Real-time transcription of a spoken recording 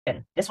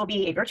This will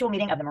be a virtual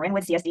meeting of the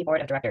Marinwood CSD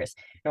Board of Directors.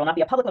 There will not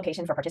be a public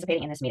location for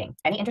participating in this meeting.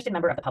 Any interested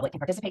member of the public can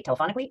participate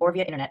telephonically or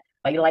via internet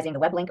by utilizing the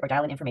web link or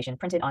dial-in information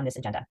printed on this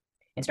agenda.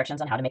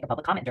 Instructions on how to make a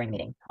public comment during the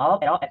meeting.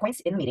 At points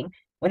in the meeting,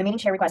 when the meeting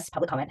chair requests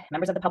public comment,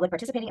 members of the public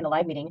participating in the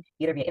live meeting,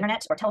 either via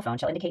internet or telephone,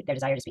 shall indicate their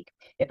desire to speak.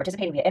 If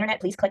participating via internet,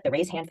 please click the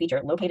raise hand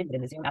feature located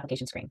within the Zoom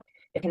application screen.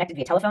 If connected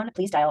via telephone,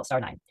 please dial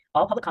 *9.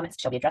 All public comments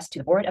shall be addressed to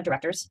the Board of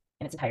Directors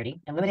in its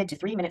entirety and limited to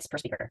 3 minutes per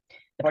speaker.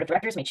 The Board of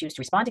Directors may choose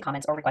to respond to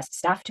comments or request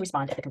staff to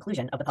respond at the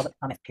conclusion of the public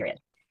comment period.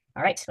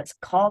 All right, let's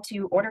call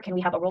to order. Can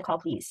we have a roll call,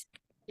 please?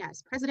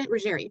 Yes, President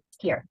Ruggieri.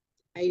 Here.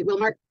 I will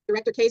mark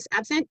Director Case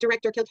absent,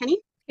 Director Kilkenny.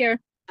 Here.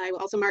 I will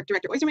also mark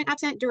Director Oysterman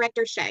absent,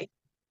 Director Shea.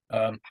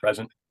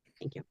 Present.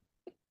 Thank you.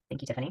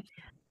 Thank you, Tiffany.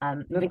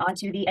 Moving on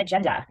to the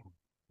agenda.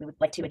 We would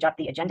like to adopt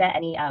the agenda.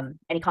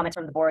 Any comments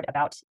from the board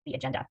about the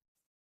agenda?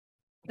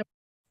 Nope.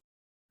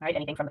 All right,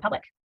 anything from the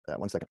public?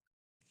 1 second.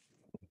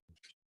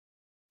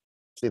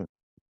 Stephen.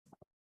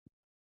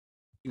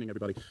 Good evening,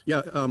 everybody.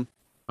 Yeah,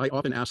 I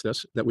often ask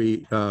this, that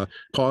we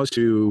pause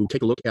to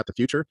take a look at the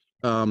future,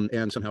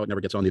 and somehow it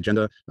never gets on the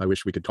agenda. I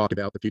wish we could talk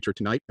about the future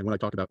tonight. And when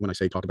I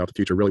say talk about the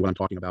future, really what I'm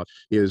talking about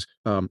is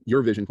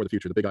your vision for the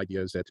future, the big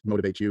ideas that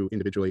motivate you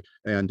individually,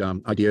 and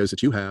ideas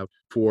that you have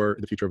for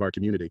the future of our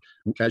community.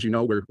 As you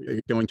know, we're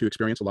going to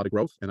experience a lot of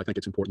growth, and I think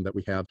it's important that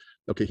we have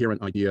a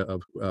coherent idea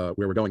of where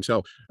we're going.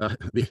 So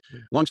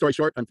long story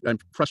short, I'm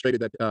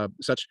frustrated that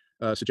such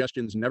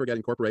suggestions never get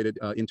incorporated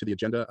into the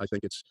agenda. I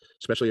think it's,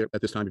 especially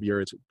at this time of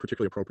year, it's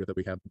particularly appropriate that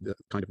we have the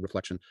kind of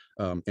reflection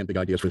and big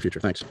ideas for the future.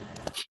 Thanks.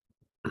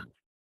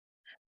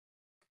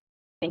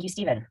 Thank you,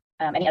 Stephen.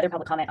 Any other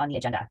public comment on the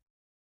agenda?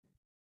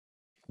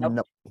 Nope.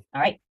 No.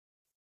 All right,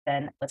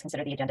 then let's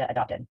consider the agenda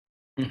adopted.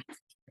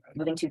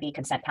 Moving to the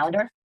consent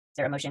calendar. Is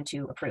there a motion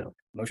to approve?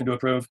 Motion to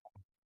approve.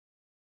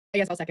 I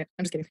guess I'll second.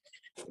 I'm just kidding.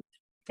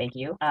 Thank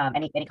you.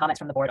 Any comments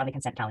from the board on the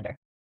consent calendar?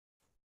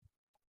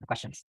 No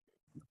questions?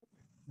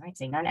 All right,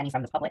 seeing none. Any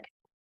from the public?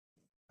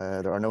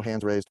 There are no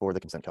hands raised for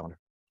the consent calendar.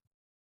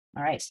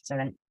 All right, so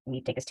then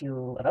we take this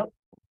to a vote.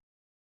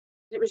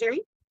 President Ruggieri.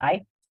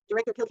 Aye.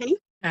 Director Kilkenny.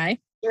 Aye.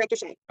 Director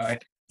Shea. Aye.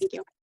 Thank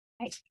you.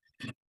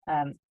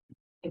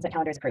 Consent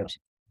calendar is approved.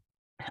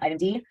 Item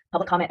D,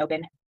 public comment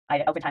open.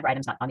 Open time for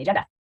items not on the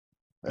agenda.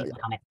 Any Yeah.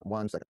 comment?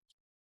 1 second.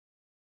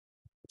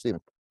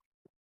 Stephen.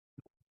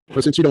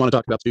 Well, since you don't want to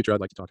talk about the future,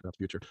 I'd like to talk about the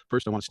future.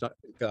 First, I want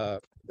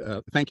to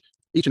thank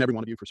each and every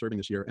one of you for serving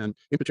this year, and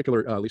in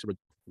particular, Lisa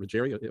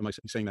Ruggieri. Am I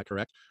saying that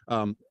correct?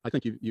 I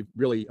think you've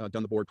really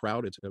done the board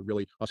proud. It's a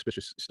really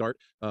auspicious start,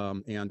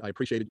 and I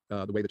appreciated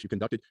the way that you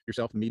conducted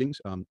yourself in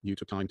meetings. You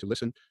took time to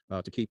listen,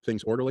 to keep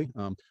things orderly.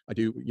 I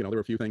do, there were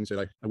a few things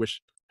that I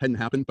wish hadn't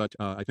happened, but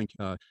I think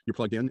you're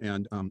plugged in,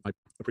 and I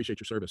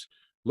appreciate your service.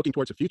 Looking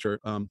towards the future,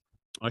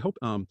 I hope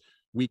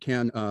we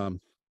can,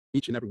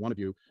 each and every one of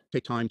you,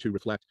 take time to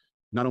reflect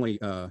not only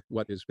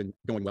what has been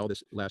going well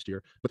this last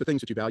year, but the things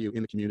that you value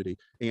in the community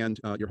and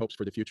your hopes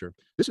for the future.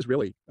 This is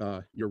really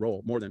your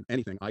role more than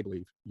anything, I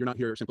believe. You're not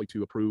here simply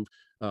to approve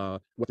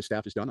what the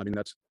staff has done. I mean,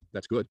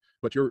 that's good,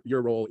 but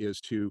your role is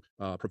to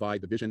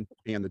provide the vision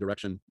and the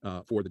direction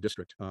for the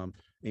district.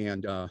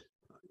 And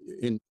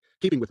in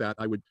keeping with that,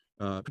 I would,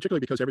 particularly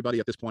because everybody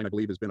at this point, I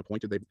believe, has been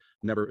appointed.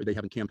 They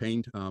haven't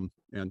campaigned.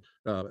 And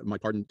my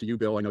pardon to you,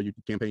 Bill, I know you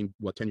campaigned,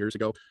 10 years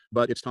ago,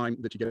 but it's time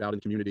that you get out in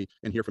the community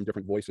and hear from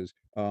different voices.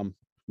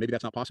 Maybe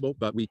that's not possible,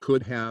 but we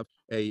could have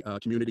a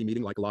community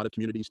meeting like a lot of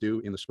communities do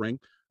in the spring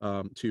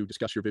to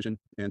discuss your vision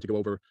and to go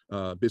over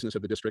business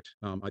of the district.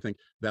 I think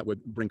that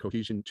would bring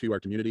cohesion to our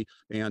community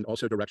and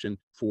also direction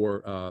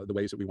for the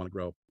ways that we want to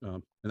grow.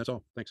 And that's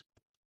all. Thanks.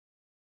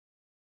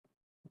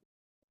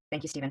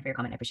 Thank you, Stephen, for your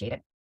comment. I appreciate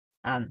it.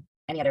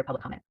 Any other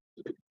public comment?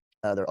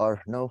 There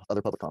are no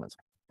other public comments.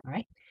 All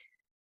right.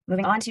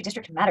 Moving on to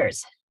district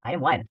matters.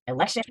 Item 1,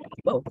 election.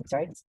 Whoa,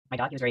 sorry. My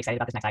dog, he was very excited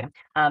about this next item.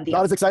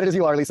 Not as excited as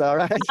you are, Lisa, all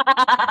right?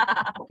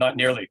 Not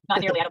nearly.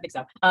 Not nearly, I don't think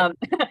so.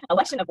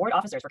 Election of board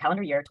officers for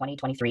calendar year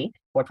 2023,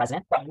 board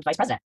president, vice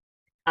president.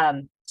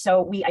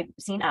 So I've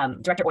seen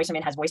Director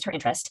Oysterman has voiced her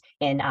interest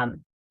in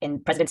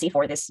presidency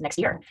for this next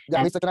year.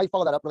 Yeah, Lisa, can I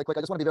follow that up really quick?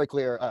 I just want to be very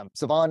clear.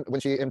 Savon, when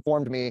she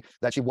informed me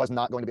that she was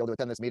not going to be able to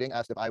attend this meeting,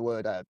 asked if I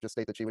would just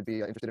state that she would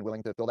be interested and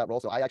willing to fill that role.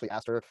 So I actually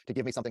asked her to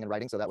give me something in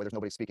writing so that way there's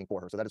nobody speaking for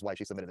her. So that is why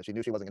she submitted it. She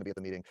knew she wasn't going to be at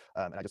the meeting,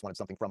 and I just wanted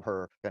something from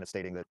her kind of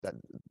stating that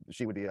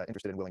she would be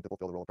interested and willing to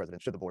fulfill the role of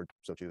president should the board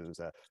so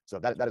choose. So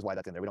that is why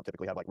that's in there. We don't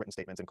typically have like written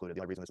statements included.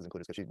 The only reason this is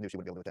included is because she knew she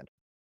wouldn't be able to attend.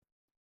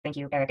 Thank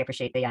you, Eric. I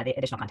appreciate the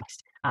additional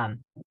context.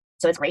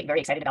 So it's great. Very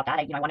excited about that.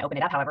 I want to open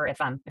it up. However,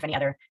 if any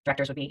other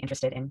directors would be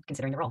interested in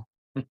considering the role.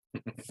 I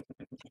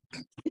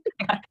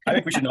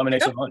think we should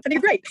nominate someone. I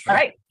think it's great.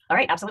 All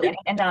right, absolutely.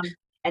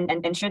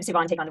 And should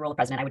Savon take on the role of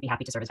president, I would be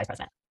happy to serve as vice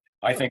president.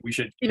 I think we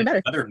should Even better.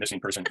 Another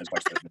missing person as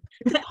vice president.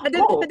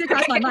 That did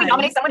cross my Can we mind.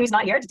 nominate someone who's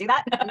not here to do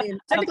that? I mean,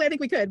 technically, I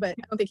think we could, but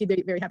I don't think he'd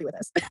be very happy with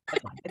us.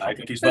 I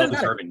think he's well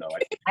deserving, though.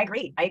 I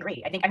agree.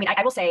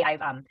 I will say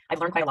I've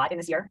learned quite a lot in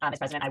this year as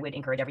president. I would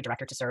encourage every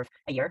director to serve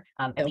a year,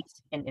 at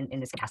least in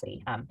this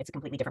capacity. It's a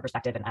completely different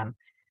perspective, and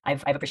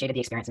I've appreciated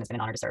the experience, and it's been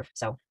an honor to serve.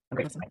 So I'm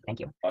grateful. Thank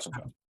you. Awesome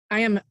job. I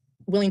am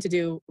willing to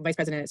do vice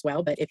president as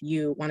well, but if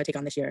you want to take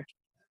on this year,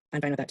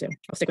 I'm fine with that too.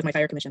 I'll stick with my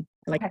fire commission.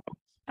 I like Okay.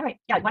 All right.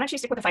 Yeah. Why don't you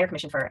stick with the fire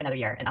commission for another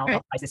year and I'll right.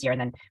 advise this year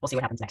and then we'll see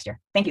what happens next year.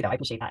 Thank you though. I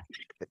appreciate that.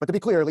 But to be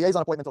clear,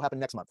 liaison appointments will happen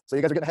next month. So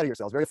you guys are getting ahead of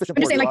yourselves. Very efficient.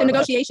 I'm just saying, board like the you are.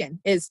 negotiation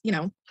is, you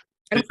know,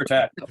 Tit for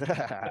tat.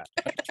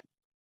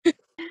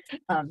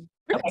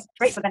 Okay,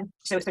 great. So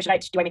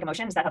do I make a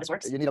motion? Is that how this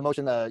works? You need a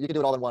motion. You can do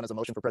it all in one as a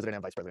motion for president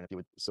and vice president if you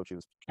would so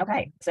choose.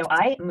 Okay, so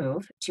I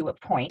move to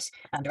appoint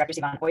Director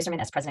Yvonne Oysterman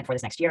as president for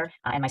this next year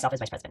and myself as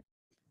vice president.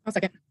 I'll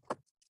second.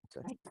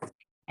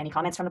 Any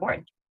comments from the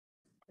board?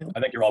 I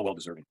think you're all well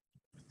deserving.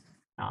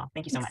 Oh,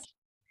 thank you so much.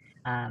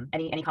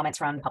 Any comments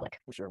from the public?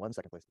 Sure. 1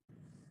 second, please.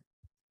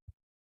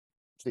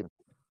 Stephen.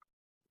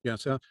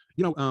 Yes, you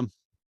know,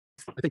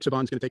 I think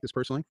Siobhan's going to take this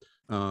personally,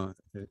 you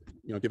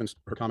know, given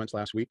her comments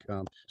last week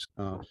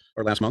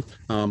or last month.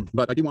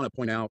 But I do want to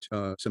point out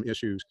some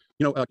issues.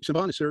 You know,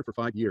 Siobhan has served for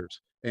 5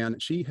 years,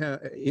 and she had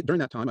during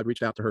that time I've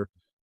reached out to her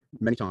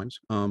many times.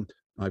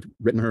 I've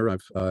written her,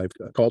 I've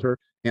called her,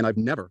 and I've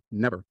never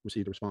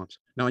received a response.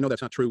 Now I know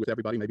that's not true with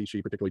everybody. Maybe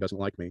she particularly doesn't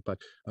like me, but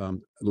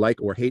like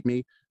or hate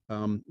me,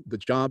 the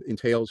job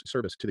entails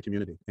service to the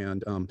community,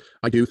 and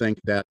I do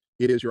think that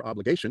it is your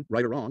obligation,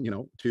 right or wrong, you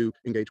know, to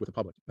engage with the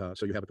public,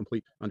 so you have a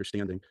complete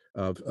understanding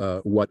of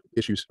what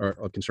issues are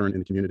of concern in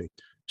the community.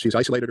 She's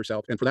isolated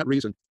herself, and for that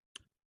reason,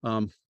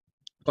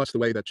 plus the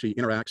way that she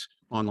interacts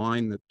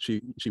online, that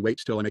she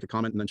waits till I make a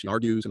comment and then she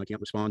argues and I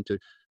can't respond to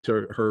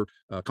her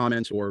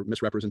comments or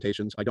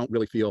misrepresentations. I don't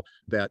really feel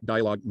that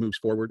dialogue moves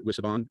forward with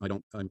Siobhan.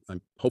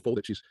 I'm hopeful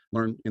that she's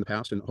learned in the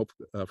past and hope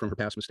from her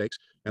past mistakes.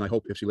 And I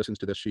hope if she listens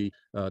to this, she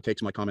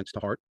takes my comments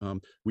to heart.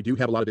 We do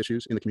have a lot of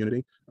issues in the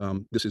community.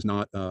 This is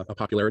not a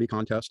popularity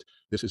contest.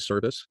 This is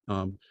service.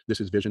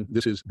 This is vision.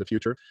 This is the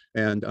future.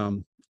 And,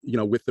 you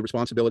know, with the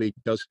responsibility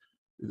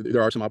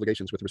there are some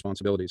obligations with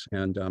responsibilities,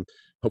 and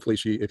hopefully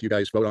if you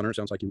guys vote on her,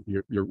 sounds like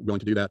you're willing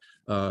to do that,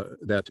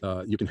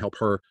 that you can help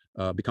her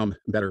become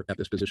better at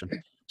this position.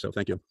 So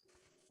thank you.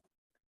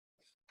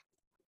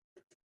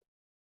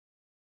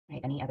 Right,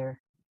 any other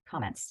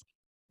comments?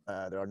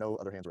 There are no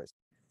other hands raised.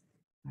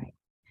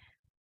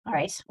 All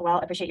right. Well,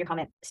 I appreciate your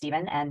comment,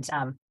 Stephen. And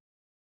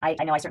I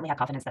know I certainly have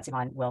confidence that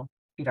Siobhan will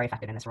be very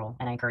effective in this role.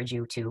 And I encourage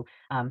you to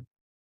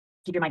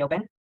keep your mind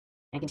open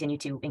and continue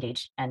to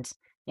engage. And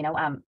you know,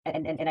 and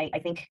I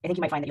think you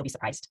might find that you'll be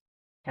surprised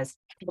because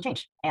people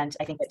change. And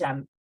I think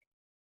that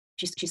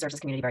she serves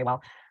this community very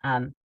well.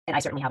 And I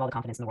certainly have all the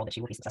confidence in the world that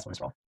she will be successful in this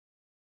role.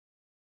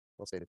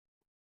 Well stated.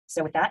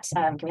 So with that,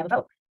 can we have a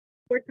vote?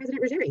 Board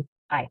President Ruggieri.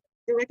 Aye.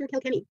 Director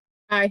Kilkenny.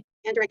 Aye.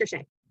 And Director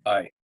Shea.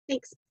 Aye.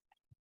 Thanks.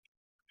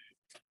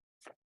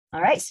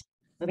 All right.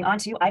 Moving on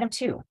to item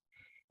 2.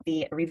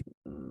 The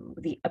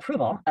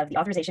approval of the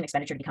authorization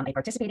expenditure to become a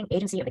participating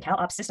agency of the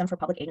CalOps system for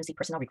public agency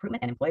personnel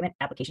recruitment and employment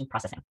application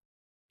processing.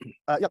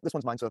 Yep, this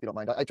one's mine, so if you don't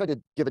mind. I tried to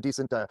give a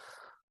decent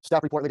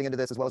staff report leading into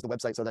this, as well as the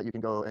website, so that you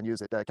can go and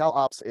use it.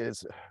 CalOps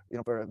is, you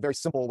know, for a very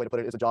simple way to put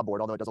it, is a job board,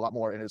 although it does a lot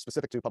more, and it is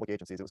specific to public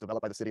agencies. It was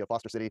developed by the city of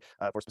Foster City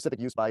for specific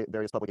use by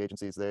various public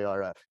agencies. They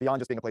are beyond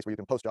just being a place where you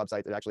can post job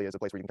sites. It actually is a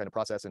place where you can kind of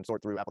process and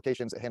sort through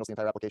applications. It handles the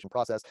entire application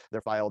process.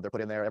 They're filed, they're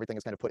put in there. Everything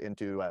is kind of put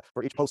into,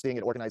 for each posting,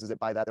 it organizes it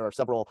by that. There are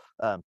several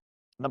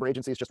member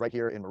agencies just right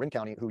here in Marin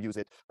County who use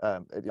it.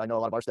 I know a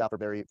lot of our staff are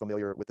very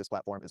familiar with this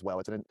platform as well.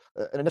 It's an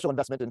initial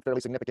investment and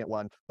fairly significant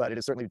one, but it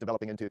is certainly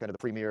developing into kind of the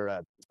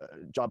premier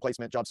job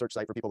placement, job search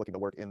site for people looking to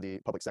work in the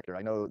public sector.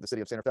 I know the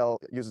city of Santa Fe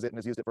uses it and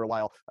has used it for a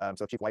while.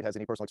 So if Chief White has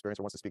any personal experience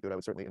or wants to speak to it, I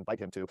would certainly invite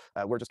him to.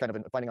 We're just kind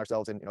of finding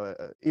ourselves in, you know,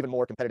 even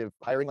more competitive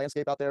hiring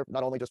landscape out there,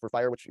 not only just for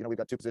fire, which, you know, we've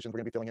got 2 positions we're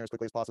going to be filling here as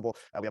quickly as possible.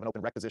 We have an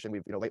open rec position.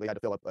 We've, you know, lately had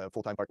to fill up a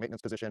full-time park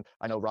maintenance position.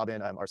 I know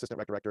Robin, our assistant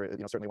rec director, you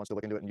know, certainly wants to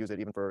look into it and use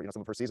it even for, you know,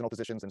 some of her seasonal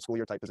positions and school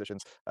year type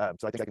positions.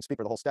 So I think I can speak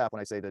for the whole staff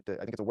when I say that I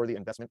think it's a worthy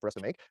investment for us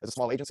to make. As a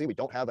small agency, we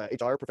don't have a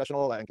HR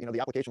professional, and you know,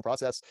 the application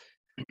process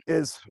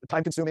is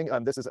time consuming.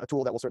 This is a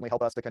tool that will certainly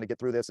help us to kind of get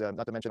through this.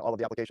 Not to mention all of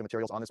the application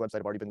materials on this website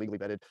have already been legally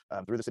vetted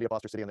through the city of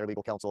Foster City and their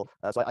legal counsel.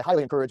 So I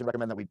highly encourage and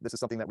recommend that this is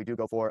something that we do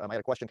go for. I had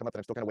a question come up that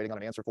I'm still kind of waiting on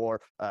an answer for,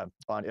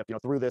 on if, you know,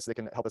 through this they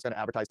can help us kind of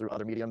advertise through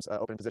other mediums,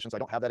 open positions. So I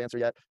don't have that answer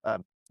yet.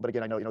 But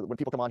again, I know, you know, when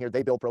people come on here,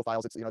 they build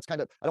profiles. It's, you know, it's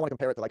kind of, I don't want to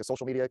compare it to like a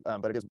social media,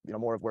 but it is, you know,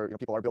 more of where, you know,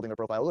 people are building their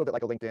profile a little bit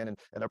like a LinkedIn, and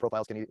their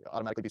profiles can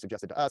automatically be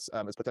suggested to us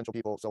as potential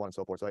people, so on and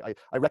so forth. So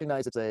I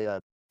recognize it's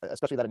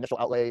especially that initial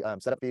outlay,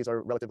 setup fees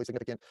are relatively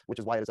significant, which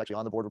is why it is actually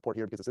on the board report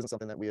here, because this isn't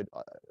something that we had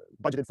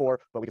budgeted for,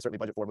 but we can certainly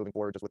budget for moving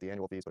forward just with the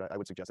annual fees. But I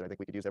would suggest that I think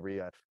we could use every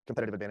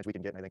competitive advantage we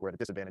can get, and I think we're at a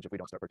disadvantage if we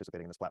don't start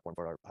participating in this platform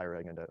for our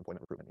hiring and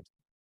employment recruitment needs.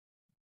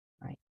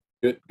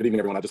 Good evening,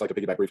 everyone. I'd just like to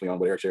piggyback briefly on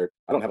what Eric shared.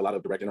 I don't have a lot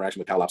of direct interaction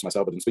with CalOps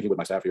myself, but in speaking with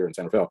my staff here in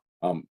Santa Fe,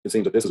 it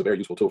seems that this is a very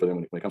useful tool for them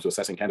when it comes to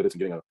assessing candidates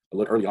and getting a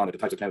look early on at the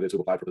types of candidates who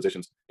apply for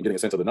positions and getting a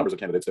sense of the numbers of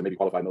candidates that may be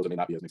qualified and those that may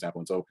not be, as an example.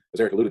 And so, as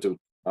Eric alluded to,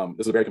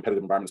 this is a very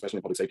competitive environment, especially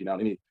in public safety now.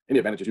 And any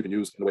advantages you can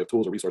use in the way of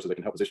tools or resources that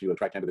can help position you to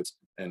attract candidates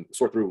and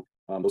sort through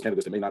those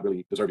candidates that may not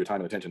really deserve your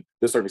time and attention.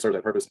 This certainly serves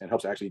that purpose and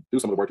helps to actually do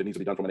some of the work that needs to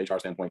be done from an HR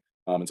standpoint.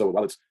 And so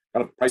while it's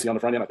kind of pricey on the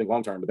front end, I think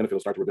long term the benefit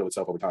will start to reveal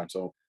itself over time.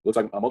 So it looks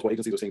like multiple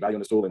agencies are seeing value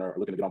in this tool and are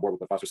looking to get on board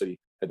with what Foster City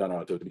had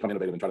done to become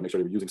innovative and try to make sure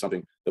they were using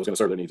something that was going to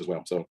serve their needs as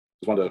well. So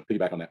just wanted to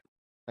piggyback on that.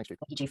 Thanks, Chief.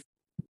 Thank you, Chief.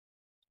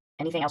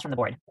 Anything else from the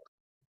board?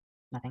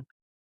 Nothing.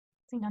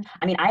 Seeing none.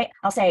 I mean,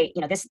 I'll say,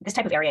 this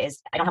type of area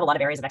is, I don't have a lot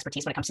of areas of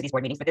expertise when it comes to these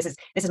board meetings, but this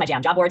is my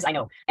jam. Job boards, I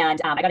know.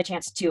 And I got a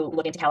chance to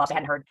look into CalOps. I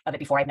hadn't heard of it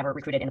before. I've never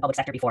recruited in the public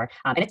sector before.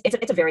 And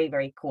it's a very,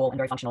 very cool and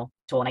very functional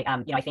tool. And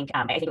I think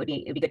it would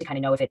be good to kind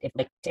of know if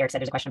like Eric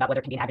said, there's a question about whether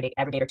it can be an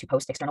aggregator to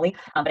post externally.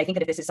 But I think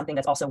that if this is something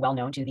that's also well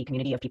known to the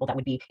community of people that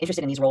would be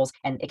interested in these roles,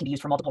 and it can be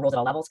used for multiple roles at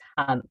all levels,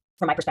 from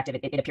my perspective,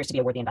 it appears to be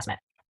a worthy investment.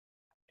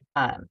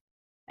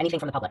 Anything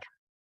from the public?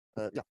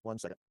 Yeah, 1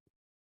 second.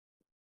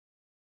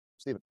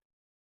 Stephen.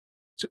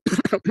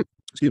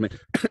 Excuse me.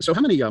 So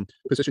how many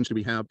positions do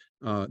we have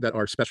that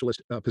are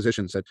specialist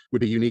positions that would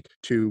be unique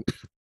to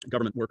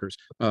government workers?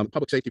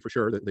 Public safety for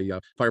sure,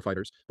 the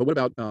firefighters, but what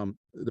about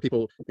the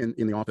people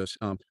in the office?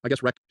 I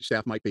guess rec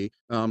staff might be,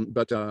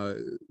 but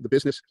the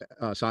business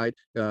side,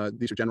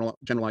 these are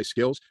generalized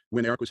skills.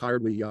 When Eric was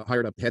hired, we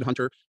hired a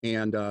headhunter,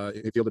 and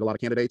he fielded a lot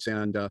of candidates,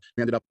 and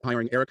we ended up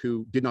hiring Eric,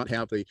 who did not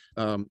have the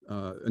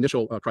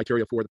initial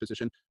criteria for the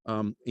position.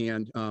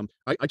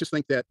 I just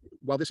think that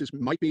while this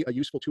might be a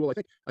useful tool, I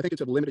think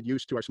it's of limited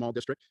use to our small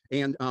district.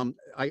 And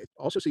I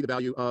also see the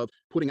value of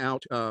putting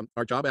out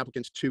our job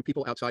applicants to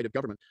people outside of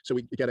government, so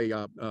we get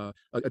a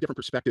different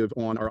perspective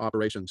on our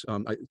operations.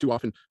 Too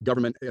often,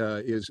 government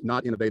is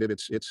not innovative.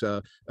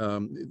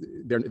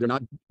 They're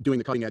not doing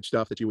the cutting edge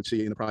stuff that you would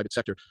see in the private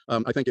sector.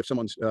 I think if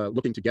someone's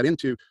looking to get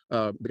into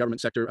the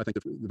government sector, I think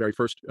the very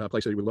first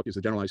place that you would look is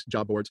the generalized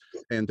job boards.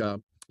 And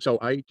so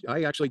I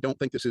actually don't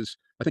think this is.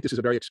 I think this is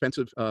a very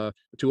expensive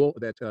tool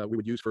that we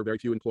would use for very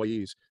few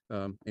employees,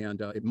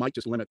 and it might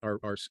just limit our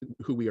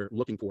who we are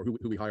looking for, who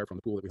we hire from,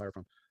 the pool that we hire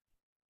from.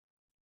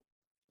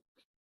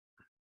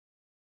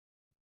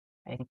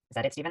 Is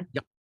that it, Stephen?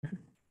 Yep.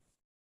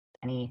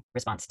 Any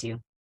response to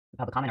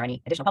public comment or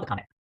any additional public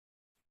comment?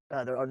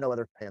 There are no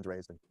other hands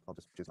raised, and I'll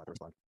just choose not to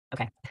respond.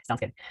 Okay, sounds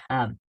good.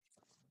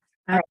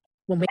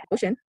 We'll make a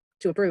motion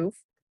to approve.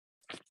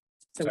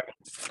 So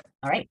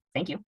All right,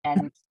 thank you.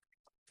 And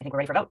I think we're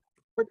ready for a vote.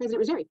 Board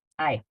President Ruggieri,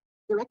 Aye,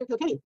 Director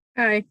Kilkenny,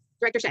 aye,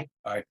 Director Shea.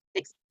 Aye.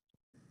 Thanks.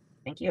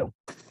 thank you.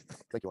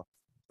 Thank you all.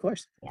 of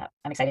course. Yeah,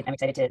 I'm excited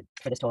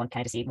for this tool and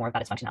kind of to see more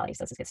about its functionality.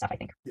 So this is good stuff, I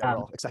think. Yeah,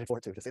 we're all excited for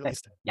it too, to say the good.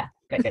 least. Yeah,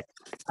 good.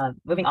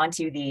 Moving on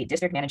to the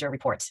district manager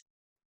report.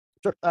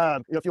 Sure.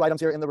 A few items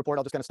here in the report.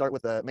 I'll just kind of start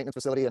with the maintenance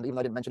facility. And even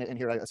though I didn't mention it in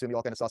here, I assume you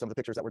all kind of saw some of the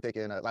pictures that were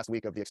taken last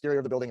week of the exterior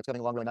of the building. It's coming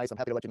along really nice. I'm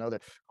happy to let you know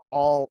that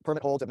all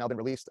permit holds have now been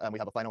released. We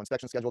have a final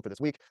inspection scheduled for this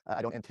week.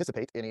 I don't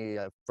anticipate any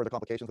further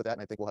complications with that.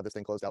 And I think we'll have this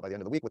thing closed out by the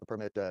end of the week with the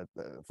permit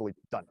fully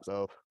done.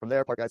 So from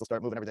there, park guys will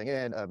start moving everything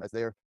in as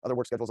their other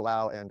work schedules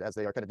allow. And as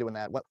they are kind of doing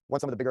that, once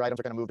some of the bigger items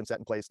are kind of moved and set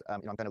in place,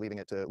 I'm kind of leaving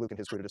it to Luke and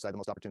his crew to decide the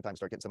most opportune time to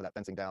start getting some of that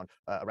fencing down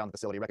around the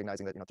facility,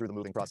 recognizing that, through the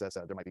moving process,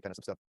 there might be kind of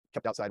some stuff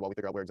kept outside while we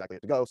figure out where exactly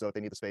it to go. So if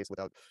they need the space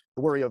without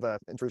the worry of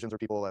intrusions or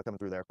people coming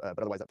through there, but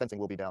otherwise that fencing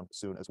will be down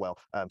soon as well.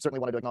 Certainly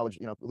wanted to acknowledge,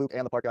 Luke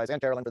and the park guys and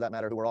Carolyn for that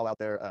matter, who were all out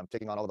there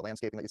taking on all of the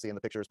landscaping that you see in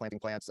the pictures, planting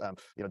plants,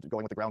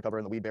 going with the ground cover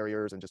and the weed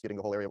barriers and just getting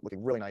the whole area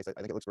looking really nice. I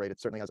think it looks great.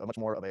 It certainly has a much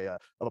more of a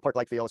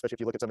park-like feel, especially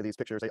if you look at some of these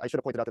pictures. I should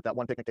have pointed out that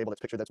one picnic table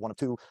that's pictured, that's one of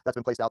two that's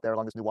been placed out there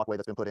along this new walkway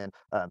that's been put in.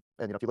 And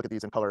if you look at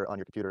these in color on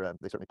your computer,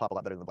 they certainly pop a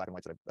lot better than the black and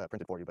whites that I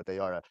printed for you. But they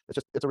are,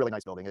 it's a really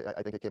nice building.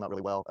 I think it came out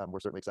really well. We're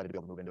certainly excited to be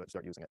able to move into it and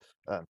start using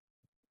it.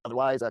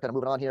 Otherwise, kind of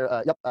moving on here.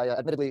 Yep, I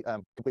admittedly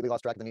completely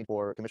lost track of the need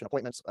for commission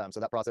appointments. So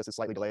that process is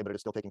slightly delayed, but it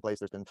is still taking place.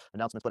 There's been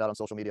announcements put out on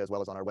social media as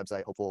well as on our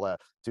website. Hopeful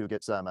to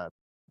get some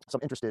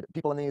interested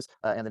people in these,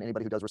 and then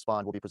anybody who does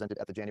respond will be presented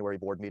at the January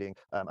board meeting.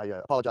 I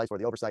apologize for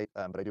the oversight,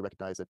 but I do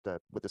recognize that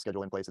with the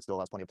schedule in place, it still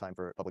allows plenty of time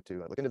for public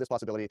to look into this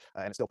possibility,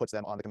 and it still puts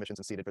them on the commissions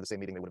and seated for the same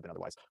meeting they would have been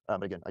otherwise.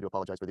 But again, I do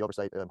apologize for the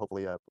oversight.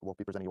 Hopefully, we'll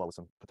be presenting you all with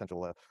some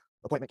potential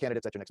appointment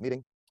candidates at your next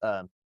meeting.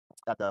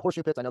 At the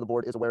horseshoe pits, I know the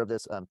board is aware of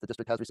this. The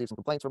district has received some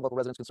complaints from local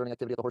residents concerning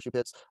activity at the horseshoe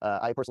pits.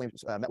 I personally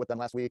met with them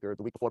last week or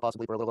the week before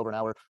possibly for a little over an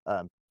hour.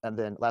 And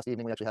then last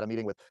evening, we actually had a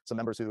meeting with some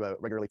members who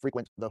regularly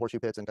frequent the horseshoe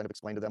pits and kind of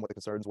explained to them what the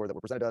concerns were that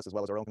were presented to us, as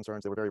well as our own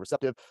concerns. They were very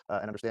receptive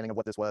and understanding of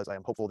what this was. I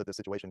am hopeful that this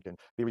situation can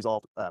be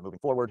resolved moving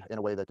forward in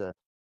a way that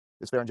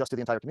is fair and just to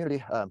the entire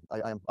community.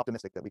 I am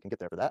optimistic that we can get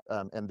there for that.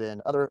 And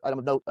then other item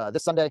of note,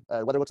 this Sunday,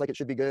 weather looks like it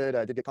should be good.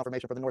 I did get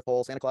confirmation from the North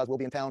Pole. Santa Claus will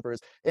be in town for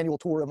his annual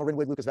tour of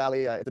Marinwood, Lucas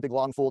Valley. It's a big,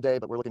 long, full day,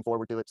 but we're looking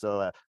forward to it.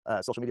 So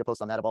social media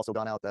posts on that have also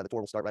gone out. The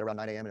tour will start right around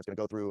 9 a.m. and it's going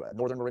to go through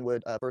northern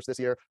Marinwood first this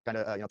year, kind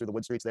of through the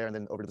wood streets there and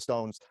then over to the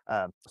Stones.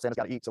 Santa's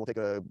got to eat, so we'll take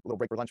a little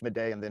break for lunch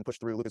midday and then push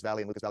through Lucas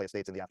Valley and Lucas Valley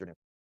Estates in the afternoon.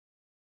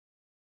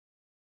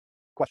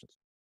 Questions?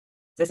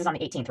 This is on the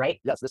 18th, right?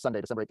 Yes, this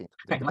Sunday, December 18th.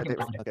 Right, mark your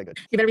calendar. Okay, good.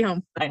 You better be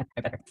home I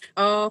better.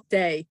 all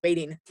day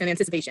waiting in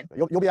anticipation.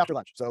 You'll be after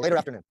lunch, so later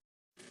afternoon.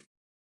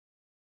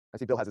 I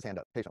see Bill has his hand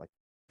up patiently.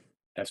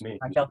 That's me. All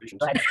right, Bill,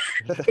 Patience. go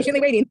ahead. Patiently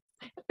waiting.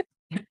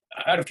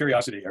 Out of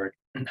curiosity, Eric,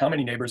 how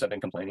many neighbors have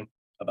been complaining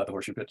about the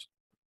horseshoe pits?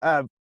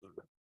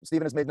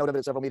 Stephen has made note of it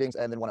at several meetings,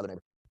 and then one other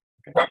neighbor.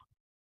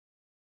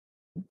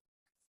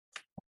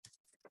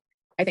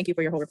 I thank you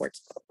for your whole report.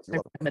 You're I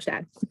welcome. have much to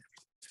add,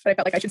 but I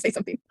felt like I should say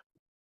something.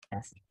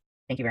 Yes.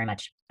 Thank you very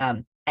much.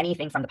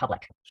 Anything from the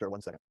public? Sure,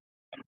 1 second.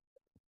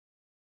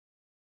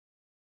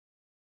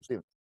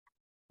 Stephen.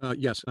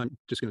 Yes, I'm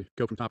just going to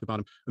go from top to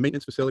bottom. The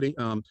maintenance facility,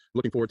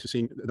 looking forward to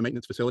seeing the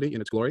maintenance facility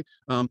in its glory.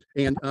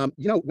 You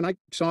know, when I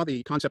saw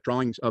the concept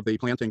drawings of the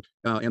planting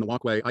and the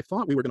walkway, I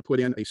thought we were going to put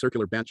in a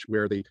circular bench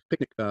where the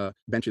picnic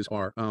benches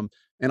are.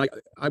 And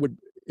I would,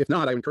 if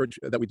not, I would encourage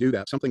that we do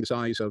that. Something the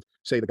size of,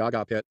 say, the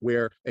Gaga pit,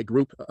 where a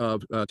group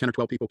of 10 or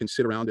 12 people can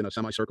sit around in a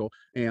semicircle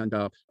and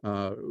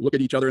look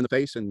at each other in the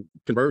face and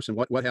converse and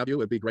what have you.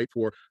 It'd be great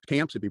for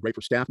camps. It'd be great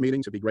for staff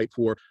meetings. It'd be great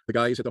for the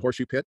guys at the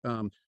horseshoe pit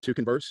to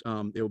converse.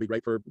 It will be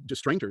great for just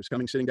strangers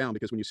sitting down,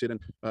 because when you sit in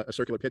a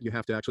circular pit, you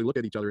have to actually look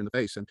at each other in the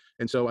face.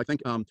 And so I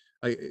think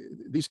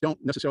these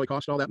don't necessarily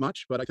cost all that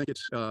much, but I think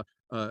it's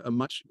a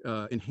much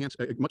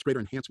greater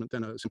enhancement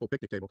than a simple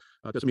picnic table.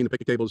 Doesn't mean the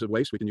picnic table is a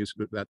waste. We can use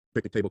that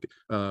picnic table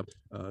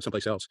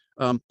someplace else.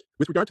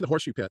 With regard to the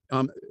horseshoe pit,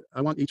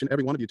 I want each and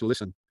every one of you to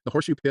listen. The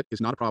horseshoe pit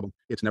is not a problem.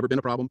 It's never been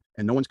a problem,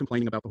 and no one's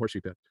complaining about the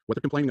horseshoe pit. What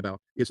they're complaining about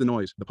is the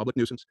noise, the public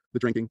nuisance, the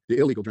drinking, the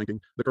illegal drinking,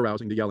 the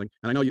carousing, the yelling.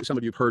 And I know some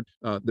of you have heard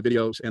the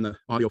videos and the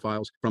audio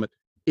files from it.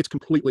 It's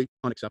completely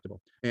unacceptable.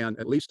 And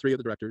at least 3 of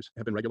the directors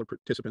have been regular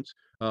participants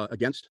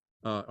against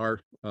our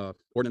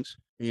ordinance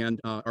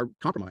and are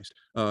compromised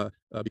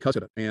because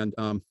of it. And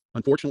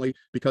unfortunately,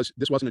 because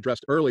this wasn't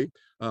addressed early,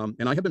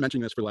 and I have been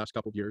mentioning this for the last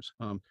couple of years,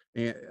 and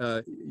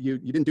you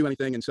didn't do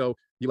anything, and so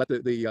you let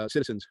the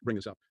citizens bring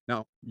this up.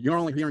 Now, you're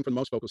only hearing from the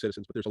most vocal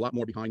citizens, but there's a lot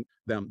more behind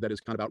them that is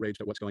kind of outraged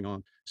at what's going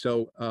on.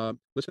 So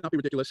let's not be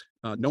ridiculous.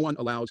 No one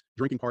allows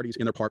drinking parties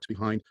in their parks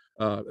behind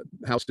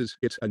houses.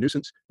 It's a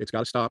nuisance. It's got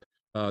to stop.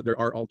 There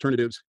are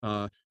alternatives,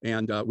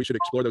 and we should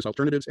explore those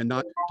alternatives and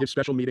not give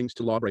special meetings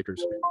to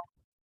lawbreakers.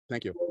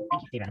 Thank you.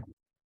 Thank you, Stephen.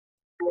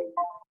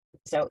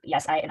 So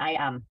yes,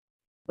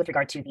 with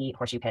regard to the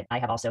horseshoe pit, I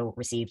have also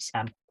received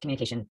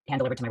communication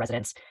hand-delivered to my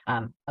residents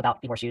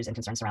about the horseshoes and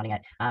concerns surrounding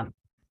it.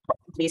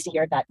 Pleased to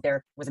hear that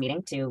there was a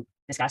meeting to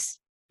discuss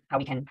how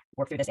we can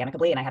work through this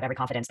amicably, and I have every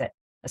confidence that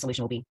a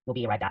solution will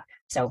be arrived at.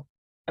 So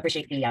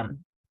appreciate the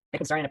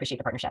concern and appreciate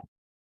the partnership.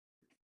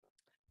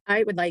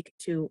 I would like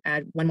to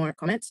add one more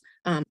comment.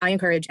 I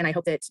encourage, and I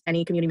hope that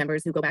any community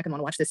members who go back and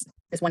want to watch this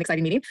one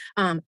exciting meeting,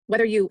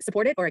 whether you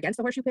support it or against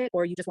the horseshoe pit,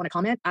 or you just want to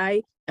comment,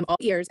 I am all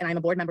ears, and I'm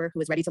a board member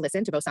who is ready to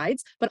listen to both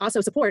sides, but also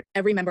support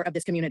every member of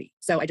this community.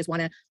 So I just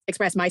want to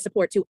express my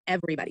support to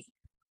everybody.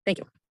 Thank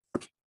you.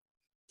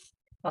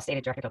 Well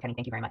stated, Director Kilkenny.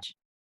 Thank you very much.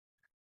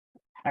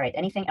 All right.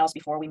 Anything else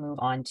before we move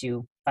on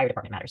to fire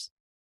department matters?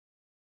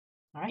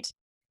 All right.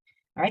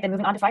 All right. Then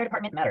moving on to fire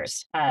department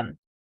matters.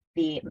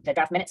 The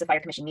draft minutes of fire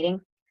commission meeting.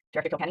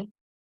 Director Kilkenny.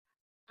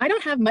 I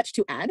don't have much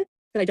to add,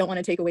 but I don't want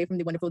to take away from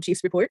the wonderful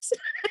chief's reports.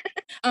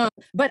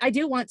 But I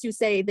do want to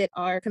say that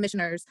our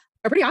commissioners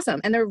are pretty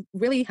awesome, and they're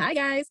really, hi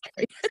guys.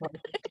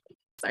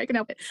 Sorry, I couldn't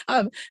help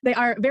it. They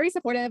are very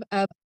supportive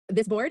of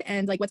this board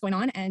and like what's going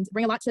on, and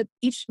bring a lot to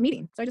each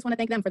meeting. So I just want to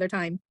thank them for their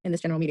time in this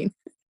general meeting.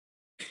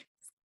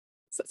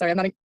 So, sorry,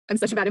 I'm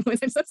such a bad influence.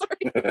 I'm so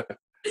sorry. Take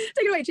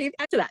it away, chief.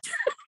 Add to that.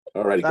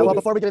 All righty. Well,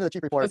 before we get into the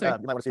chief report, sorry.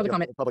 you might want to see if Public you have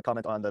comment. public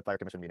comment on the fire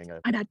commission meeting.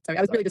 My bad. Sorry,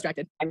 I was really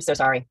distracted. I'm so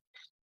sorry.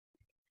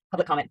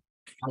 Public comment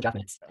on the draft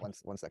minutes.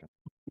 1 second.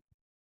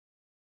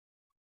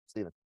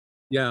 Stephen.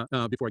 Yeah,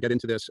 before I get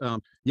into this,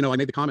 you know, I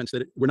made the comments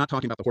that we're not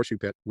talking about the horseshoe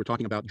pit. We're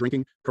talking about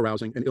drinking,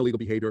 carousing, and illegal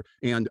behavior,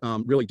 and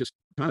really just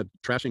kind of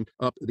trashing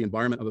up the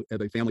environment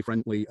of a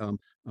family-friendly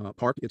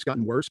park. It's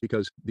gotten worse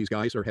because these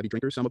guys are heavy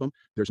drinkers, some of them.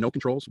 There's no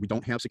controls. We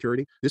don't have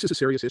security. This is a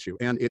serious issue,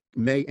 and it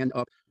may end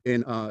up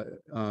in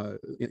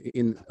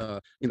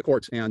the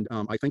courts. And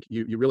I think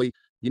you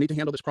need to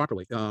handle this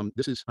properly.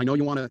 I know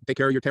you want to take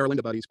care of your Terra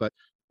Linda buddies, but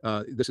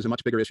this is a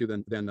much bigger issue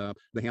than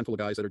the handful of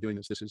guys that are doing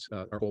this. This is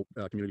our whole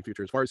community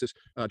future. As far as this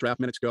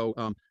draft minutes go,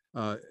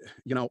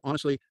 you know,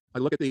 honestly, I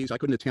look at these. I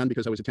couldn't attend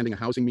because I was attending a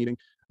housing meeting.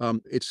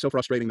 It's so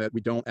frustrating that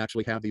we don't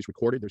actually have these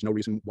recorded. There's no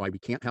reason why we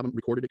can't have them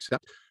recorded,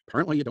 except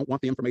apparently you don't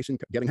want the information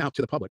getting out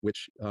to the public,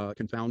 which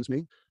confounds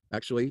me.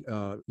 Actually,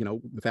 you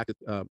know, the fact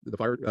that the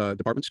fire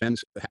department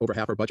spends over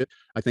half our budget,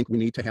 I think we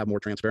need to have more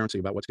transparency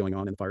about what's going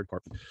on in the fire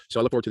department. So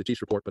I look forward to the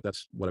chief's report, but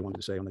that's what I wanted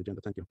to say on the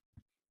agenda. Thank you.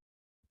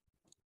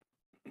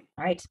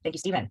 All right. Thank you,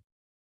 Stephen.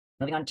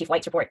 Moving on to Chief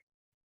White's report.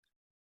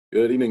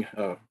 Good evening,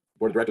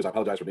 board of directors. I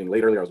apologize for being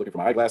late earlier. I was looking for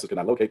my eyeglasses, could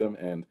not locate them,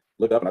 and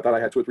looked up, and I thought I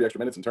had 2 or 3 extra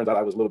minutes, and turns out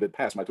I was a little bit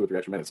past my 2 or 3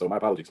 extra minutes. So my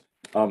apologies.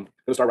 I'm going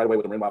to start right away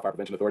with the Marinwood Fire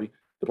Prevention Authority.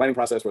 The planning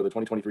process for the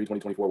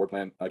 2023-2024 work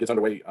plan gets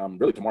underway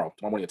really tomorrow.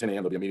 Tomorrow morning at 10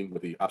 a.m. There'll be a meeting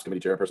with the Ops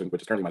Committee Chairperson,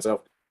 which is currently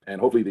myself,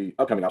 and hopefully the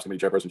upcoming Ops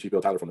Committee Chairperson, Chief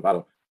Bill Tyler from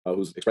Nevada,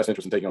 who's expressed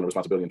interest in taking on the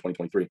responsibility in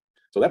 2023.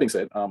 So that being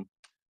said,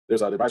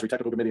 there's the Advisory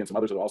Technical Committee and some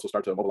others that will also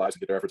start to mobilize and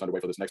get their efforts underway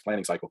for this next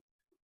planning cycle.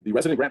 The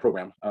resident grant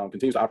program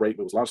continues to operate.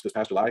 It was launched this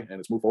past July, and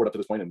it's moved forward up to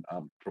this point and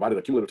provided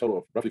a cumulative total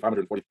of roughly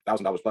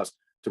 $540,000 plus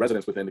to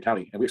residents within the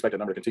county. And we expect that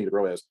number to continue to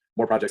grow as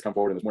more projects come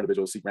forward and as more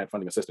individuals seek grant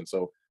funding assistance.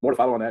 So more to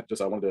follow on that.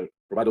 Just wanted to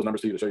provide those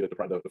numbers to you to show you that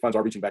the funds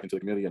are reaching back into the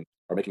community and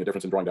are making a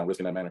difference in drawing down risk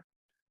in that manner.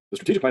 The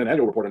strategic plan and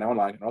annual report are now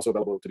online and also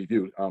available to be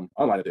viewed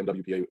online at the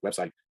MWPA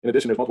website. In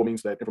addition, there's multiple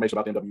means that information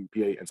about the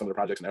MWPA and some of the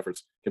projects and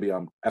efforts can be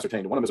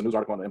ascertained. One of them is a news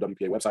article on the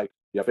MWPA website.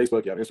 You have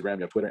Facebook, you have Instagram,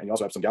 you have Twitter, and you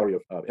also have some gallery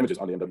of images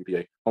on the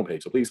MWPA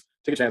homepage. So please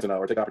take a chance and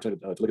or take the opportunity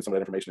to look at some of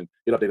that information and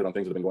get updated on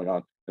things that have been going on.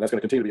 And that's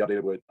going to continue to be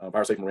updated with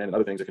Fire Safe Marin and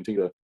other things that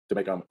continue to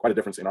make quite a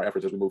difference in our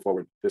efforts as we move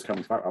forward this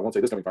coming I won't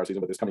say this coming fire season,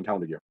 but this coming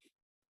calendar year.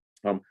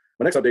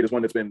 My next update is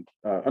one that's been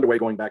underway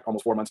going back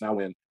almost 4 months now,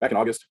 when back in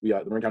August,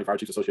 the Marin County Fire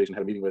Chiefs Association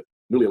had a meeting with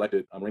newly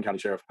elected Marin County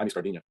Sheriff Jaime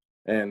Scardina.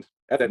 And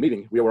at that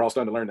meeting, we were all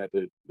stunned to learn that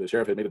the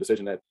sheriff had made a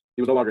decision that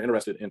he was no longer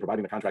interested in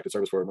providing the contracted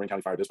service for Marin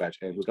County Fire Dispatch.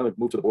 And he was going to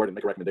move to the board and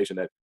make a recommendation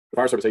that the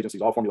fire service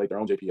agencies all formulate their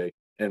own JPA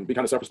and be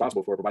kind of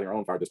self-responsible for providing our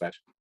own fire dispatch.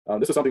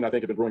 This is something that I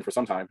think had been brewing for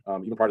some time,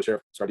 even prior to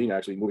Sheriff Scardina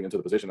actually moving into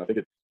the position. I think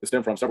it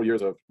stemmed from several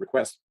years of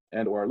requests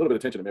and or a little bit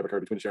of tension that may have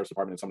occurred between the Sheriff's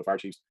Department and some of the fire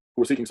chiefs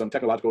who were seeking some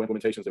technological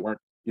implementations that weren't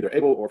either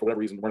able or for whatever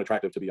reason weren't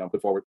attractive to be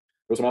put forward.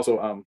 There was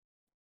also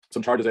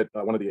some charges that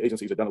one of the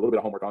agencies had done a little bit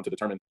of homework on to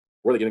determine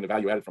were they getting the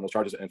value added from those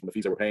charges and from the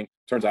fees they were paying.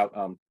 Turns out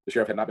the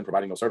sheriff had not been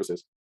providing those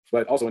services.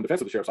 But also in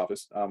defense of the sheriff's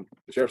office,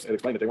 the sheriffs had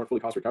explained that they weren't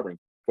fully cost recovering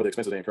for the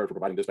expenses they incurred for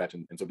providing dispatch.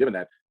 And so given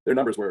that, their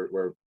numbers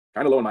were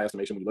kind of low in my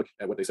estimation when you look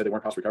at what they said they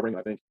weren't cost recovering.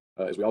 I think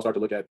as we all start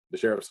to look at the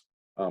sheriff's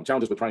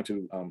challenges with trying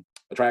to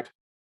attract,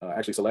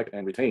 actually select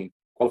and retain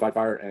qualified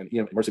fire and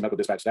emergency medical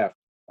dispatch staff,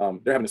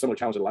 they're having a similar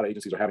challenge that a lot of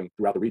agencies are having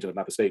throughout the region, if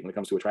not the state, when it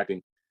comes to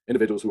attracting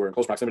individuals who are in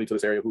close proximity to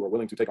this area, who are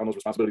willing to take on those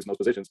responsibilities in those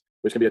positions,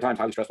 which can be at times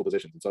highly stressful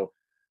positions. And so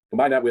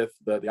combine that with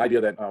the idea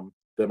that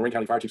the Marin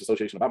County Fire Chiefs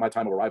Association, about my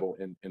time of arrival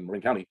in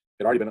Marin County,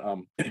 had already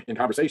been in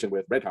conversation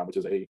with REDCOM, which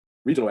is a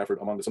regional effort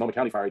among the Sonoma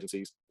County fire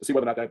agencies, to see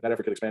whether or not that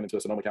effort could expand into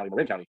a Sonoma County,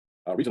 Marin County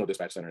regional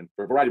dispatch center. And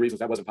for a variety of reasons,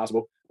 that wasn't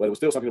possible, but it was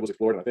still something that was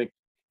explored. And I think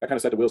that kind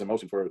of set the wheels in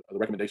motion for the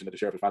recommendation that the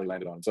sheriff had finally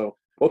landed on. So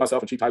both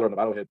myself and Chief Tyler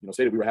Novato had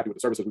stated we were happy with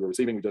the services we were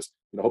receiving. We just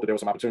hoped that there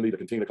was some opportunity to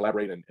continue to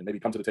collaborate and maybe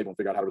come to the table and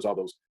figure out how to resolve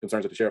those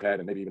concerns that the sheriff had,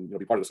 and maybe even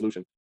be part of the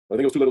solution. But I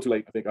think it was too little too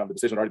late. I think the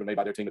decision had already been made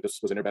by their team that this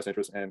was in their best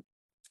interest. And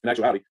in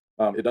actuality,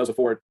 it does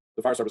afford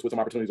the fire service with some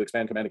opportunities to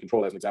expand command and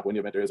control. As an example, in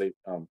the event there is a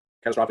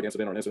catastrophic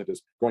incident or an incident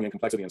that's growing in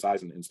complexity and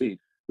size and speed,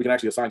 we can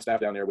actually assign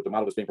staff down there with the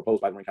model that's being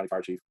proposed by the Marin County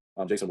Fire Chief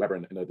Jason Weber,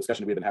 and the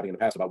discussion we've been having in the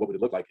past about what would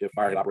it look like if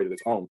fire had operated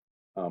its own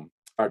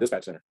fire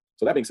dispatch center.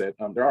 So that being said,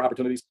 there are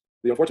opportunities.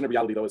 The unfortunate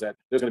reality, though, is that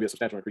there's going to be a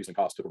substantial increase in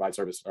cost to provide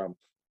service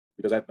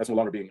because that's no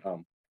longer being,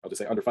 I'll just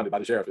say, underfunded by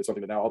the sheriff. It's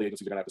something that now all the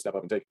agencies are going to have to step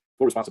up and take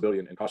full responsibility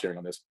and cost sharing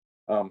on this.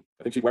 I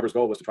think Chief Weber's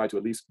goal was to try to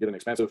at least get an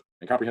expansive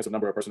and comprehensive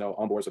number of personnel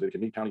on board so that it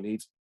can meet county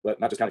needs, but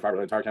not just county fire, but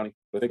the entire county.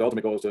 But I think the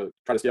ultimate goal is to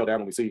try to scale down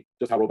when we see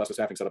just how robust the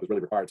staffing setup is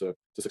really required to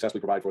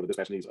successfully provide for the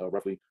dispatch needs of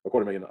roughly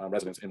 250,000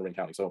 residents in Marin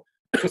County. So,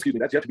 excuse me,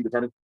 that's yet to be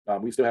determined.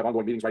 We still have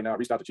ongoing meetings right now. I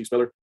reached out to Chief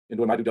Spiller in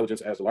doing my due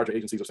diligence as the larger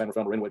agencies of San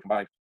Rafael and Marinwood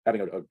combined,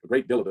 having a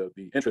great deal of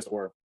the interest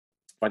or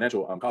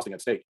financial costing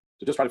at stake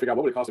to just try to figure out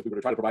what would it cost if we were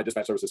to try to provide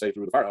dispatch services, say,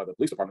 through the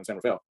police department in San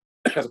Rafael,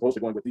 as opposed to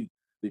going with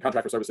the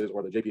contract for services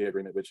or the JPA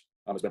agreement, which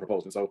has been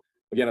proposed. And so,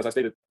 again, as I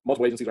stated,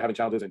 multiple agencies are having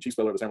challenges, and Chief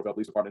Spiller of the San Rafael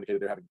Police Department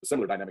indicated they're having a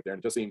similar dynamic there.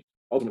 And it just seemed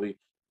ultimately,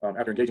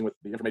 after engaging with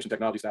the information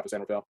technology staff at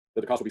San Rafael,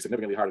 that the cost will be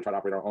significantly higher to try to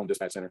operate our own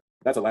dispatch center.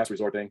 That's a last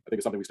resort thing. I think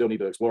it's something we still need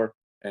to explore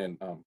and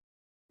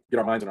get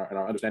our minds and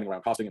our understanding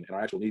around costing and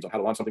our actual needs on how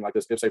to launch something like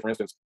this. If, say, for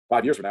instance,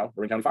 5 years from now,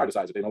 Marin County Fire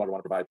decides that they no longer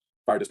want to provide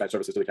fire dispatch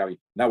services to the county,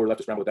 now we're left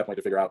to scramble at that point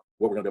to figure out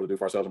what we're going to be able to do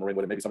for ourselves in Marinwood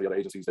and maybe some of the other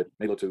agencies that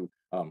may look to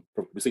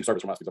receive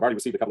service from us. Because I've already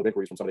received a couple of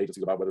inquiries from some of the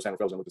agencies about whether San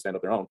Rafael is going to look to stand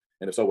up their own,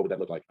 and if so, what would that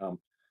look like?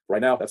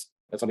 Right now, that's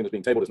something that's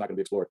being tabled. It's not going to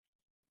be explored.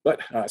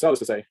 But I saw this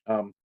to say,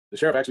 the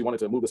sheriff actually wanted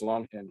to move this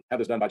along and have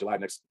this done by July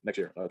next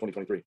year,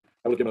 2023. That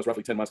would have given us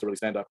roughly 10 months to really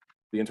stand up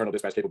the internal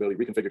dispatch capability,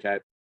 reconfigure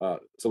CAD,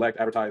 select,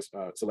 advertise,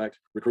 select,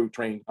 recruit,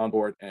 train,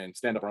 onboard, and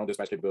stand up our own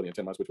dispatch capability in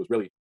 10 months, which was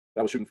really,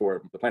 that was shooting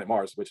for the planet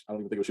Mars, which I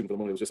don't even think it was shooting for the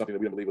moon. It was just something that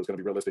we didn't believe was going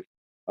to be realistic.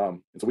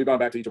 And so we've gone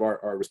back to each of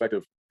our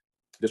respective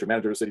district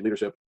managers, city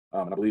leadership,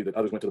 and I believe that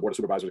others went to the board of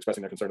supervisors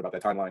expressing their concern about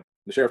that timeline.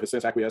 The sheriff has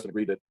since acquiesced and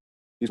agreed that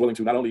he's willing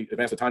to not only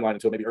advance the timeline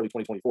until maybe early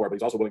 2024, but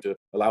he's also willing to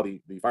allow the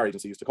fire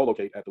agencies to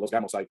co-locate at the Los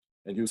Gatos site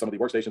and use some of the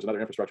workstations and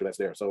other infrastructure that's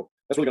there. So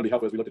that's really going to be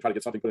helpful as we look to try to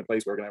get something put in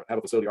place. We're going to have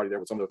a facility already there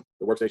with some of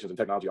the workstations and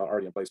technology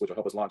already in place, which will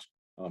help us launch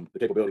the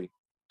capability.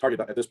 Target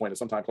at this point is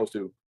sometime close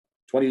to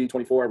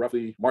 2024,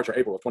 roughly March or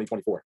April of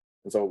 2024.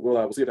 And so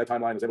we'll see if that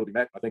timeline is able to be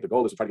met. I think the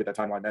goal is to try to get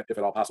that timeline met if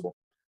at all possible.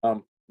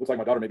 Looks like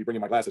my daughter may be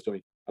bringing my glasses to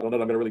me. I don't know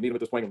that I'm going to really need them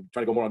at this point. I'm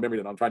trying to go more on memory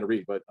than I'm trying to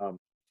read. But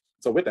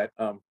so with that,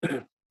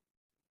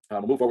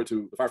 we'll move forward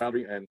to the Fire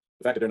Foundry and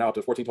the fact that there are now up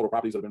to 14 total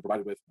properties that have been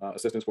provided with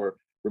assistance for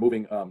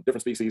removing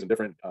different species and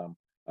different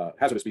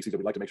hazardous species that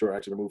we'd like to make sure are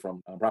actually removed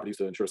from properties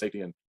to ensure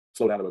safety and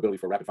slow down the ability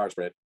for rapid fire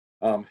spread.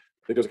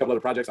 I think there's a couple other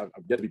projects. I've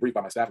yet to be briefed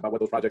by my staff about what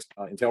those projects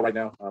entail right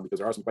now, because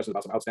there are some questions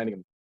about some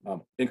outstanding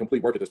and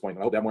incomplete work at this point.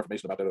 And I hope to have more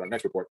information about that in our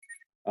next report.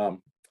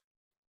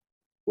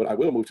 What I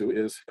will move to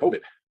is COVID.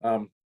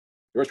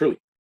 Yours truly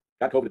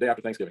got COVID the day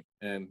after Thanksgiving.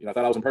 And I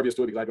thought I was impervious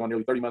to it because I'd gone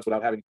nearly 30 months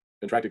without having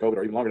contracted COVID,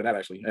 or even longer than that,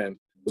 actually. And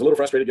was a little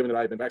frustrated given that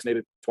I had been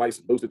vaccinated twice,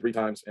 boosted 3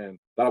 times, and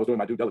thought I was doing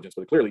my due diligence.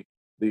 But clearly,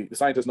 the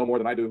scientists know more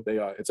than I do. They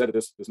had said that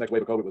this next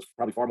wave of COVID was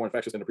probably far more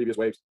infectious than the previous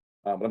waves.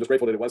 But I'm just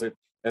grateful that it wasn't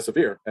as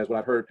severe as what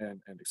I've heard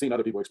and seen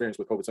other people experience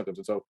with COVID symptoms.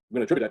 And so I'm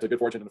going to attribute that to good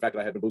fortune and the fact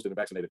that I had been boosted and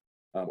vaccinated.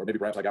 Or maybe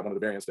perhaps I got one of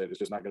the variants that is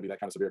just not going to be that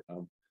kind of severe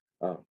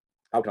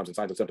outcomes and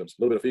signs and symptoms.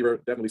 A little bit of fever,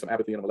 definitely some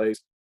apathy and a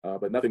malaise,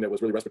 but nothing that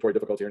was really respiratory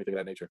difficulty or anything of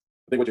that nature.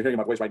 I think what you're hearing in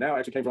my voice right now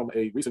actually came from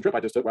a recent trip I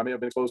just took where I may have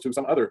been exposed to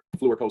some other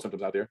flu or cold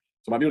symptoms out there.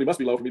 So my immunity must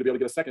be low for me to be able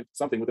to get a second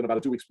something within about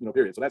a 2 weeks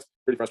period. So that's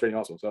pretty frustrating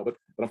also. So, but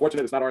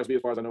unfortunately, it's not RSV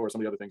as far as I know, or some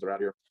of the other things that are out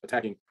here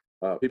attacking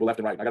people left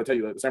and right. I got to tell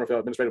you, the San Rafael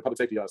Administrative Public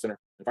Safety Center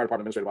and Fire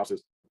Department Administrative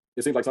Offices,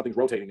 it seems like something's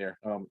rotating there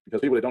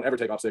because people that don't ever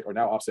take off sick are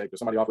now off sick. There's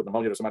somebody off with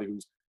pneumonia. There's somebody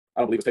who's, I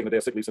don't believe, has taken a day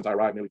of sick leave since I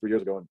arrived nearly 3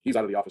 years ago, and he's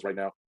out of the office right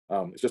now.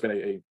 It's just been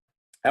a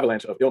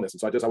avalanche of illness.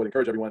 And so I would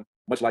encourage everyone,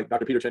 much like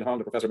Dr. Peter Chen Hong,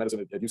 the professor of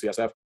medicine at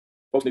UCSF,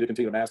 folks need to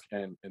continue to mask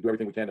and do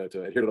everything we can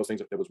to adhere to those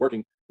things that was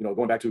working,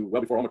 going back to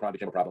well before Omicron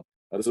became a problem.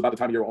 This is about the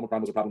time of year where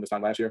Omicron was a problem this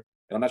time last year.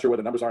 And I'm not sure what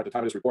the numbers are at the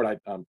time of this report. I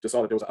just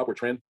saw that there was an upward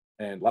trend.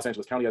 And Los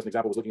Angeles County, as an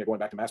example, was looking at going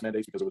back to mask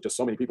mandates because there was just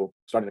so many people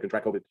starting to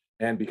contract COVID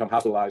and become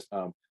hospitalized.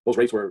 Those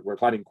rates were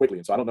climbing quickly.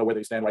 And so I don't know where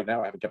they stand right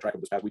now. I haven't kept track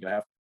of this past week and a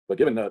half. But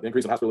given the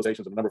increase in hospitalizations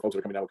and the number of folks that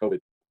are coming down with COVID,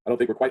 I don't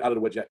think we're quite out of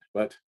the woods yet.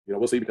 But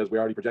we'll see, because we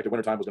already projected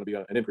wintertime was going to be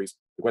an increase.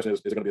 The question is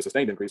it going to be a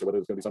sustained increase, or whether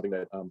it's going to be something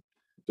that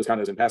just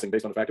kind of is in passing,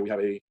 based on the fact that we have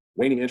a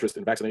waning interest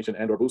in vaccination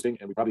and or boosting,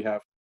 and we probably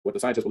have what the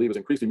scientists believe is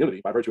increased immunity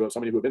by virtue of so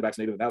many who have been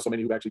vaccinated and now so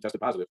many who've actually tested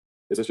positive.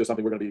 Is this just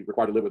something we're going to be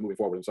required to live with moving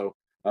forward? And so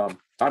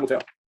time will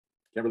tell.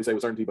 Can't really say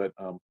with certainty, but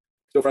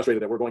still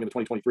frustrated that we're going into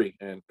 2023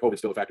 and COVID is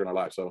still a factor in our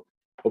lives. So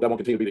hope that won't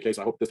continue to be the case.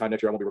 And I hope this time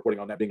next year I won't be reporting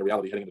on that being a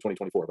reality heading into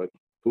 2024, but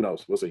who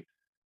knows? We'll see.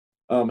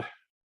 I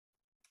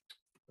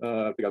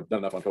think I've done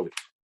enough on COVID.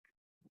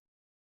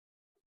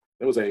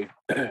 There was an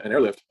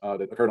airlift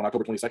that occurred on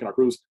October 22nd. Our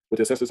crews, with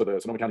the assistance of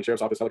the Sonoma County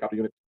Sheriff's Office helicopter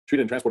unit,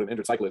 treated and transported an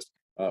injured cyclist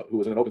who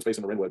was in an open space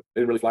in Marinwood.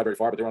 They didn't really fly very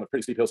far, but they were on a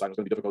pretty steep hillside. It was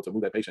going to be difficult to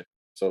move that patient.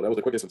 So that was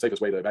the quickest and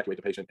safest way to evacuate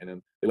the patient. And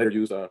then they later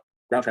used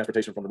ground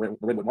transportation from the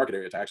Marinwood market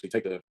area to actually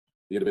take the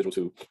individual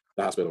to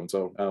the hospital. And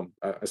so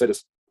I said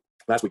this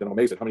last week, and I'm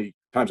amazed at how many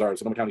times our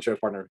Sonoma County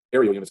Sheriff's Partner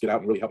aerial units get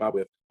out and really help out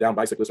with down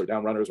bicyclists or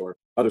down runners or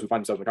others who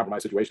find themselves in a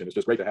compromised situation. It's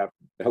just great to have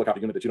a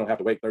helicopter unit that you don't have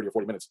to wait 30 or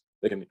 40 minutes.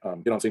 They can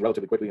get on scene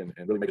relatively quickly and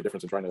really make a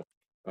difference in trying to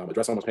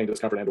address someone's pain,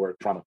 discomfort, and or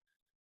trauma.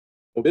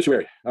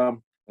 Obituary.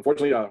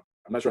 Unfortunately, I'm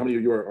not sure how many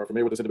of you are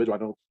familiar with this individual.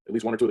 I know at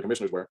least one or two of the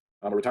commissioners were.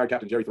 A retired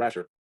Captain Jerry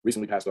Thrasher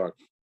recently passed on.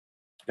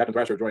 Captain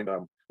Thrasher joined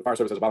the fire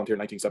service as a volunteer in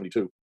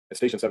 1972 at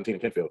Station 17 in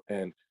Kentfield.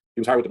 And he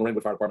was hired with the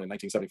Marinwood Fire Department in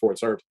 1974 and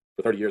served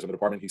for 30 years in the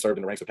department. He served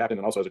in the ranks of captain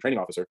and also as a training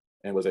officer,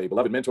 and was a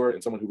beloved mentor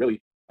and someone who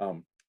really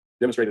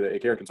demonstrated a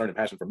care and concern and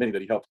passion for many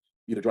that he helped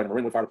either join the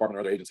Marinwood Fire Department or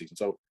other agencies. And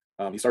so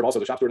he served also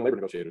as a shop steward and labor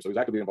negotiator. So he's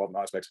actively involved in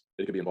all aspects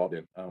that he could be involved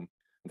in.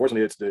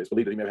 Unfortunately, it's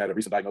believed that he may have had a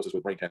recent diagnosis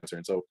with brain cancer.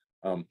 And so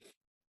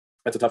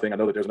that's a tough thing. I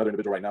know that there's another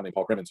individual right now named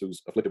Paul Crimmins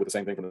who's afflicted with the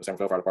same thing from the San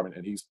Rafael Fire Department.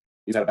 And he's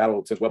had a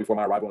battle since well before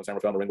my arrival in San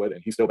Rafael and Marinwood,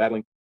 and he's still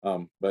battling.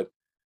 But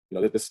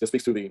this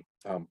speaks to the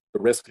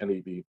risk and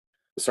the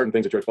certain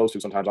things that you're exposed to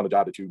sometimes on the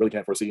job that you really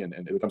can't foresee, and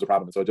it becomes a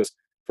problem. And so just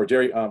for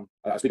Jerry,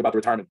 I speak about the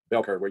retirement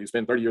bell curve, where you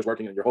spend 30 years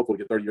working and you're hopeful to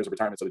get 30 years of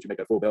retirement so that you make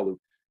that full bell loop.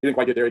 He didn't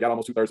quite get there. He got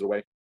almost 2/3 of the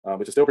way,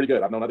 which is still pretty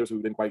good. I've known others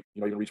who didn't quite,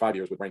 even reach 5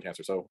 years with brain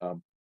cancer. So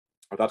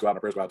our thoughts go out and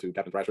our prayers go out to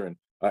Captain Thrasher. And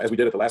as we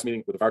did at the last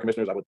meeting with the fire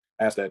commissioners, I would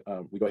ask that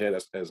we go ahead,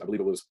 as I believe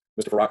it was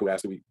Mr. Farrak who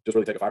asked, that we just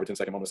really take a 5 or 10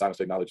 second moment of silence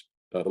to acknowledge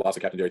the loss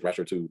of Captain Jerry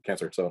Thrasher to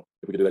cancer. So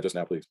if we could do that just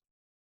now, please.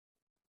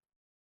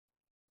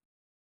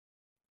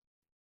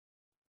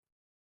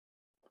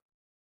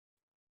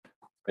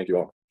 Thank you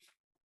all.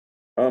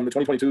 The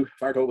 2022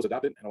 fire code was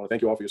adopted, and I want to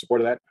thank you all for your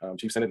support of that.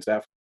 Chief, Senate, and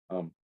staff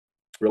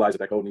realize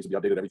that code needs to be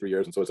updated every 3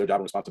 years, and so it's their job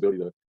and responsibility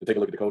to take a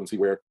look at the code and see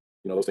where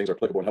those things are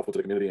applicable and helpful to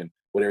the community, and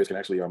what areas can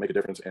actually make a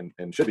difference and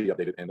should be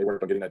updated. And they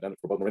worked on getting that done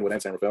for both Marinwood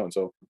and San Rafael, and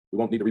so we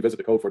won't need to revisit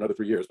the code for another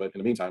 3 years. But in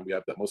the meantime, we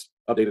have the most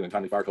updated and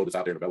timely fire code that's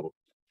out there and available.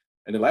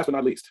 And then last but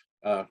not least,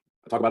 I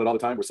talk about it all the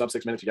time. We're sub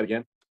 6 minutes yet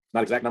again.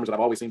 Not exact numbers that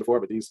I've always seen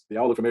before, but they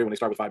all look familiar when they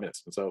start with 5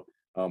 minutes. And so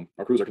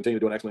our crews are continuing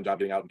to do an excellent job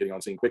getting out and getting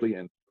on scene quickly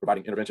and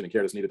providing intervention and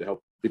care that's needed to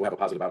help people have a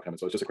positive outcome. And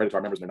so it's just a credit to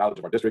our members and their knowledge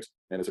of our districts,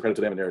 and it's a credit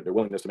to them and their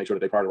willingness to make sure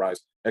that they prioritize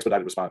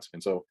expedited response.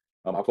 And so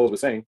I'll close with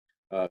saying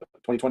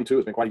 2022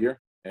 has been quite a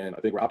year, and I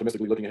think we're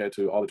optimistically looking ahead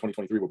to all that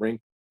 2023 will bring.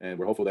 And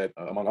we're hopeful that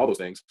among all those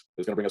things,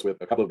 it's going to bring us with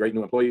a couple of great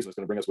new employees. It's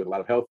going to bring us with a lot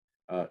of health,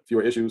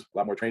 fewer issues, a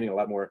lot more training, a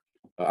lot more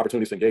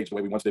opportunities to engage the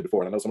way we once did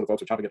before. And I know some of the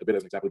folks are chomping at the bit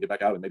as an example to get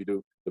back out and maybe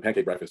do the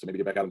pancake breakfast, and maybe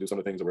get back out and do some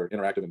of the things that were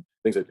interactive and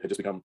things that had just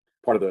become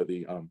part of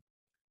the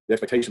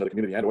expectation of the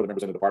community and or the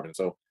members in the department. And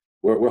so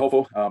we're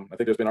hopeful. I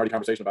think there's been already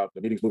conversation about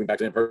the meetings moving back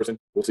to in person.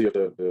 We'll see if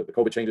the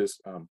COVID changes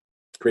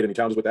create any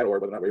challenges with that, or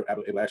whether or not we're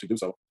able to actually do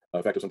so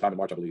effective sometime in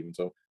March, I believe. And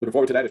so looking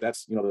forward to that, if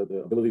that's the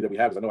ability that we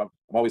have. Because I know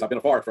I've been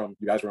afar from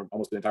you guys for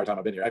almost the entire time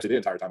I've been here. Actually, the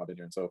entire time I've been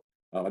here. And so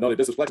I know that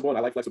this is flexible, and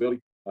I like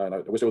flexibility. And I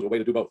wish there was a way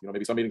to do both.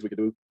 Maybe some meetings we could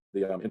do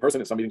the in person,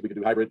 and some meetings we could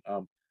do hybrid.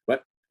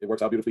 But it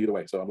works out beautifully either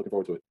way. So I'm looking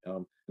forward to it.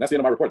 And that's the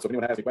end of my report. So if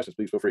anyone has any questions,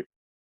 please feel free.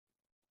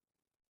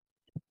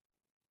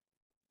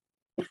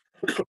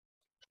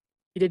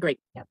 You did great.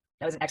 That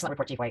was an excellent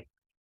report, Chief White.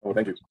 Oh,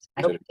 thank you.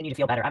 I hope Appreciate you continue to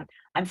feel better.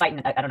 I'm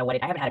fighting. I don't know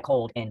what I haven't had a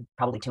cold in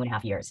probably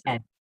 2.5 years,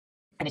 and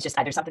it's just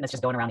there's something that's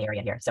just going around the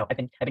area here. So I've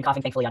been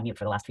coughing thankfully on mute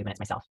for the last few minutes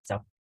myself.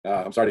 So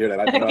I'm sorry to hear that.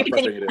 I know how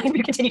frustrating it is.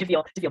 we continue to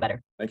feel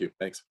better. Thank you.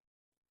 Thanks.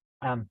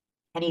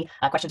 Any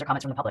questions or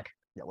comments from the public?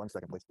 Yeah, 1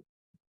 second, please.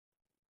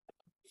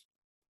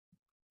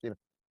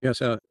 Yes,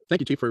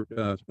 thank you, Chief, for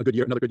a good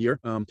year, another good year.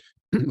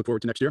 Look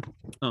forward to next year.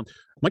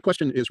 My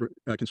question is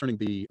concerning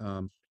the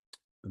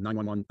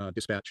 911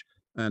 dispatch,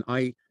 and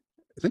I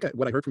think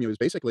what I heard from you is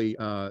basically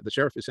the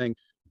sheriff is saying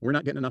we're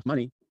not getting enough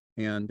money,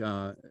 and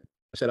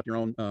set up your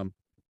own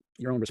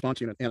response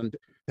unit, and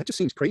that just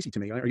seems crazy to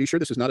me. Are you sure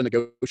this is not a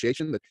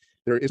negotiation, that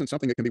there isn't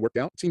something that can be worked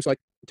out? It seems like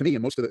to me,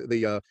 in most of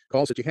the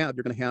calls that you have,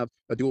 you're going to have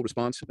a dual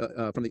response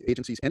from the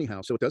agencies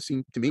anyhow. So it does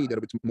seem to me that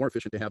it's more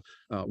efficient to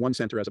have one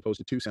center as opposed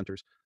to 2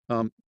 centers.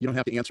 You don't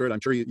have to answer it. I'm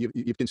sure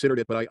you've considered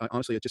it, but I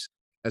honestly, it just,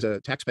 as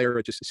a taxpayer,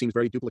 it just seems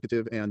very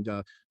duplicative and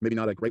maybe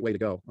not a great way to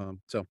go.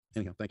 So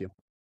anyhow, thank you.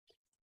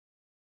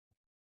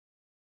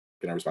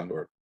 Can I respond,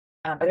 or?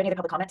 Are there any other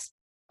public comments?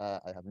 I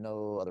have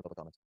no other public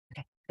comments.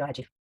 Okay, go ahead,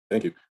 Chief.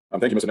 Thank you.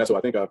 Thank you, Mr. Nesso.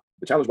 I think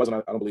the challenge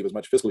wasn't, I don't believe, as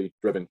much fiscally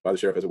driven by the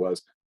sheriff as it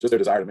was just their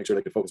desire to make sure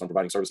they could focus on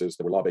providing services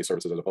that were law-based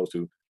services as opposed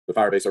to the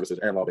fire-based services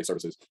and law-based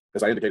services.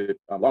 As I indicated,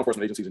 law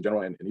enforcement agencies in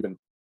general and even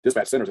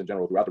dispatch centers in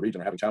general throughout the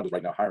region are having challenges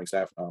right now hiring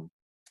staff.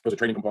 There's a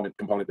training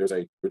component, there's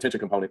a retention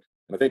component.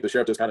 And I think the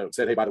sheriff just kind of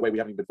said, hey, by the way, we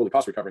haven't even been fully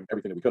cost recovering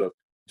everything that we could have,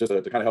 just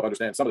to kind of help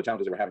understand some of the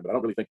challenges they were having. But I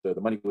don't really think the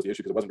money was the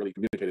issue, because it wasn't really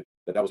communicated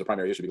that was the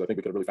primary issue, because I think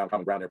we could have really found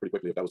common ground there pretty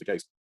quickly if that was the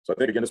case. So I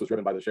think, again, this was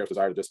driven by the sheriff's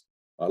desire to just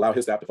allow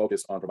his staff to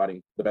focus on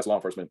providing the best law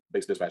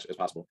enforcement-based dispatch as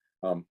possible.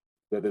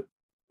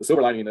 The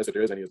silver lining in this, if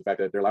there is any, is the fact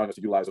that they're allowing us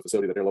to utilize the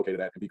facility that they're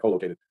located at and be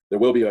co-located. There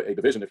will be a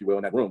division, if you will,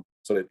 in that room,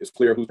 so that it's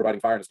clear who's providing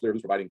fire and it's clear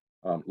who's providing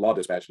law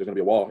dispatch. There's going to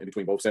be a wall in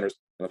between both centers,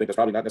 and I think that's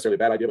probably not necessarily a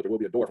bad idea, but there will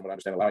be a door, from what I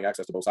understand, allowing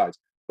access to both sides.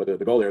 But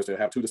the goal there is to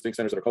have 2 distinct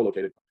centers that are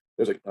co-located.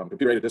 There's a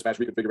computer-aided dispatch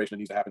reconfiguration that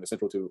needs to happen that's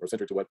central to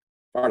what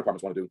fire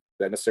departments want to do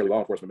that necessarily law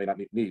enforcement may not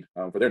need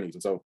for their needs.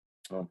 And so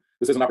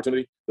this is an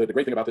opportunity. The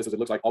great thing about this is it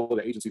looks like all of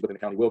the agencies within the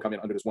county will come in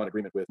under this one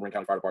agreement with Marin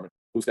County Fire Department,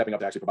 who's stepping up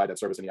to actually provide that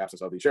service in the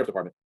absence of the Sheriff's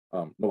Department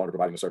no longer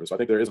providing the service. So I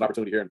think there is an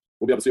opportunity here, and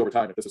we'll be able to see over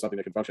time if this is something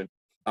that can function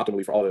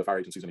optimally for all the fire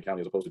agencies in the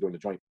county as opposed to doing the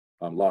joint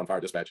law and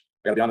fire dispatch.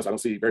 I gotta be honest, I don't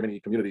see very many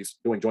communities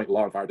doing joint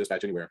law and fire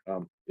dispatch anywhere.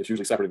 It's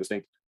usually separate and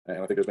distinct, and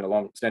I think there's been a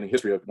long-standing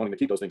history of wanting to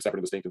keep those things separate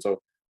and distinct. And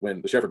so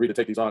when the sheriff agreed to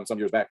take these on some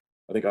years back,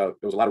 I think there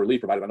was a lot of relief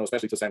provided, I know,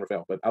 especially to San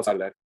Rafael. But outside of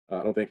that,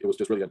 I don't think it was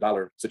just really a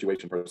dollar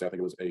situation per se. I think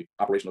it was a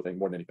operational thing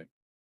more than anything.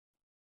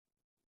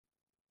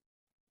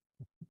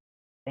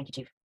 Thank you,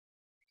 Chief.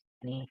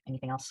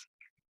 Anything else?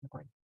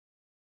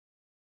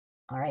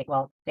 All right.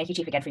 Well, thank you,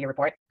 Chief, again for your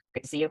report.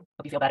 Good to see you.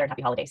 Hope you feel better.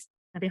 Happy holidays.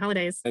 Happy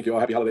holidays. Thank you all.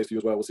 Happy holidays to you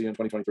as well. We'll see you in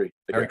 2023. Take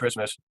Merry care.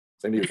 Christmas.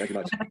 Same to you. Thank you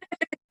much. Take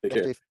Thanks,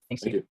 care. Chief.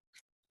 Thanks, Thank Chief.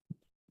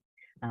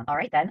 you. All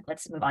right, then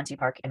let's move on to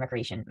Park and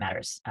Recreation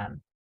matters.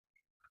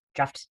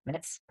 Draft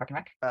minutes, Park and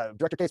Rec.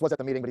 Director Case was at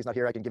the meeting, but he's not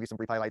here. I can give you some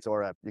brief highlights,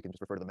 or you can just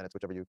refer to the minutes,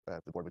 whichever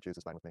the board would choose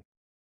is fine with me.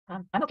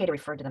 I'm okay to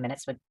refer to the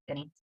minutes. Would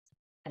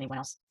anyone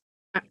else?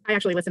 I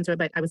actually listened to it,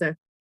 but I was a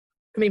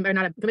committee, or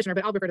not a commissioner,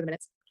 but I'll refer to the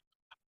minutes.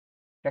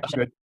 Director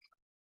I'm good.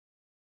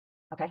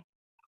 Okay.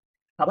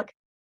 Public?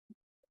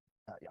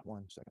 Yeah,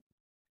 1 second.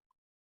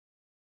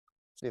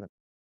 Stephen.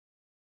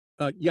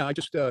 Yeah, I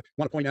just want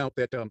to point out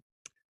that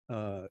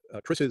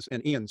Chris's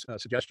and Ian's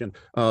suggestion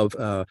of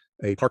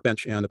a park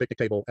bench and a picnic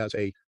table as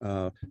a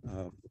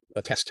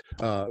test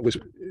was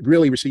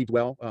really received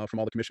well from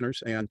all the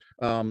commissioners. And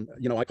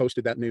I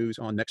posted that news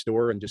on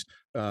Nextdoor and just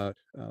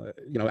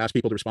asked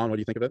people to respond. What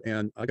do you think of it?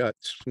 And I got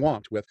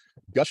swamped with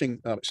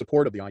gushing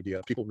support of the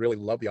idea. People really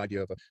love the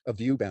idea of a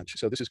view bench.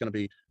 So this is going to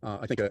be,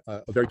 I think,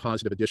 a very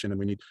positive addition. And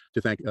we need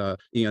to thank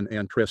Ian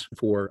and Chris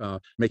for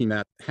making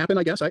that happen.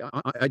 I guess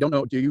I don't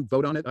know. Do you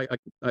vote on it?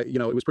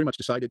 It was pretty much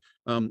decided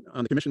on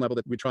the commission level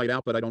that we try it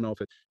out, but I don't know if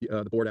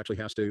the board actually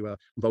has to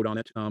vote on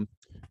it.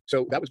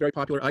 So that was very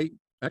popular.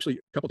 Actually,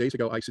 a couple days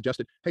ago, I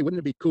suggested, hey, wouldn't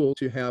it be cool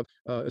to have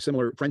a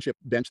similar friendship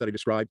bench that I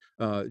described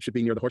should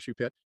be near the horseshoe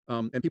pit?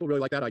 And people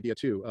really like that idea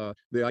too.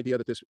 The idea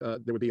that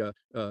there would be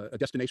a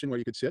destination where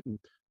you could sit and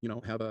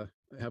have a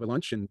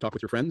lunch and talk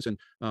with your friends and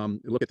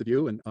look at the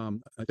view. And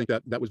I think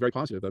that was very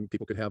positive.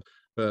 People could have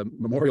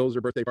memorials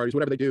or birthday parties,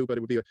 whatever they do, but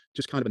it would be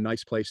just kind of a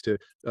nice place to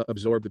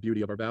absorb the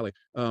beauty of our valley.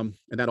 And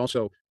that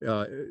also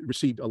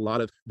received a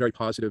lot of very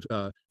positive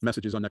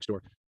messages on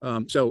Nextdoor.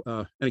 So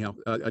anyhow,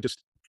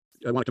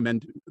 I want to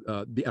commend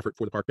the effort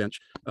for the park bench,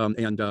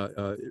 and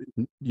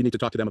you need to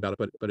talk to them about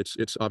it, but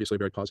it's obviously a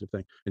very positive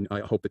thing, and I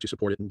hope that you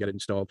support it and get it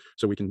installed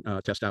so we can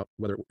test out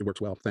whether it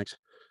works well. Thanks.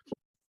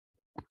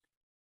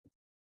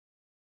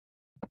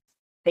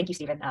 Thank you,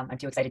 Stephen. I'm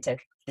too excited to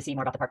see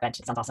more about the park bench.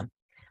 It sounds awesome.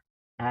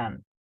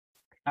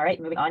 All right,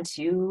 moving on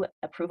to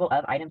approval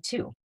of item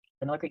 2,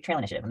 the Miller Creek Trail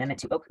Initiative, amendment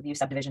to Oakview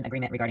subdivision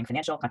agreement regarding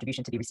financial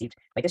contribution to be received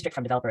by district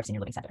from developer of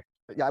senior living center.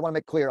 Yeah, I want to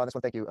make clear on this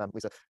one. Thank you,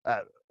 Lisa.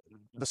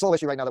 The sole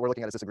issue right now that we're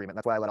looking at is this agreement.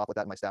 That's why I led off with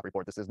that in my staff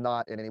report. This is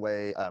not in any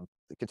way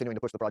continuing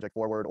to push the project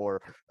forward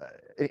or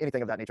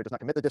anything of that nature. It does not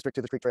commit the district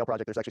to the Creek Trail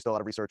project. There's actually still a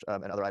lot of research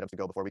and other items to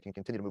go before we can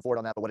continue to move forward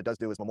on that. But what it does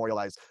do is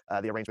memorialize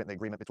the arrangement and the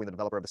agreement between the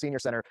developer of the senior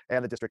center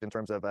and the district in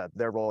terms of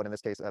their role, and in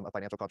this case, a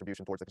financial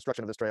contribution towards the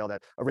construction of this trail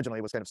that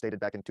originally was kind of stated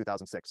back in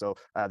 2006. So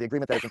the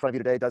agreement that is in front of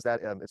you today does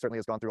that. It certainly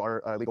has gone through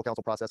our legal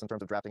counsel process in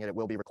terms of drafting it. It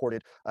will be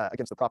recorded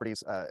against the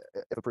properties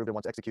if approved and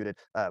once executed.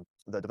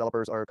 The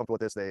developers are comfortable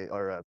with this. They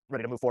are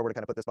ready to move forward and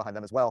kind of put this behind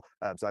them as well.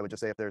 So I would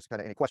just say if there's kind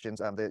of any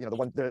questions,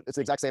 it's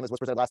the exact same as was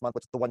presented last month,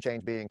 with the one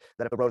change being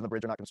that if the road and the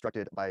bridge are not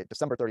constructed by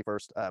December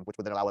 31st, which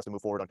would then allow us to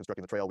move forward on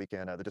constructing the trail, we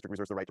can, the district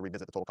reserves the right to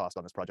revisit the total cost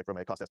on this project from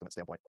a cost estimate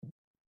standpoint.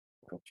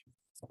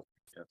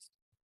 Yes.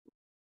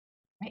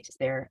 Right,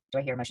 do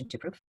I hear a motion to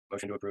approve?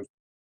 Motion to approve.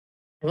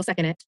 I will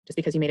second it, just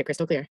because you made it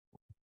crystal clear.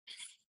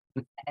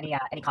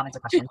 Any comments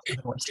or questions?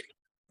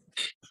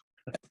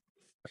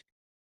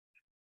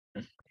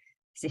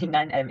 Seeing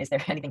none, is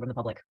there anything from the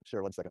public?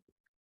 Sure, 1 second.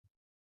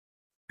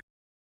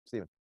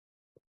 Steven.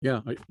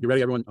 Yeah, you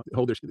ready? Everyone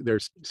hold their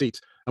seats.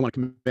 I want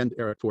to commend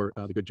Eric for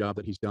the good job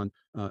that he's done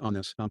on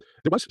this. There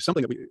was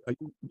something that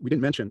we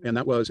didn't mention, and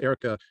that was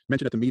Eric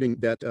mentioned at the meeting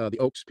that the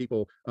Oaks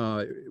people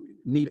have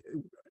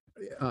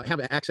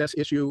an access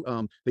issue.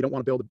 They don't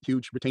want to build a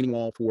huge retaining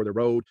wall for the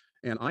road,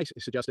 and I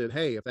suggested,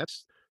 hey,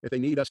 if they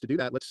need us to do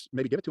that, let's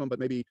maybe give it to them, but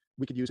maybe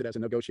we could use it as a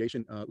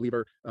negotiation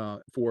lever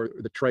for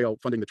the trail,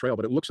 funding the trail.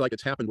 But it looks like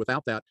it's happened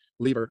without that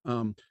lever.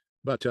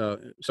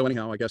 So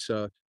anyhow, I guess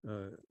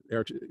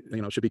Eric,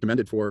 should be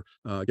commended for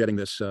getting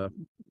this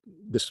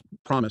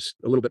promise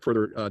a little bit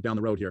further down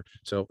the road here.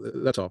 So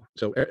that's all.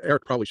 So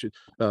Eric probably should.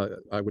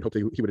 I would hope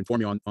that he would inform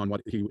you on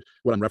what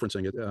I'm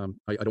referencing.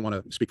 I don't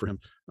want to speak for him,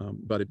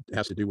 but it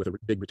has to do with a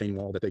big retaining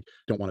wall that they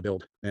don't want to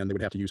build, and they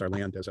would have to use our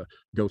land as a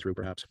go through,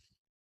 perhaps.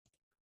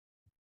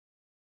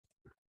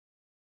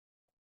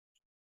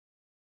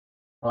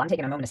 Well, I'm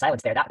taking a moment of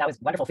silence there. That was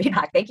wonderful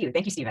feedback. Thank you,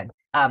 Stephen.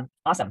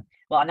 Awesome.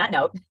 Well, on that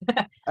note,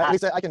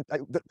 Lisa,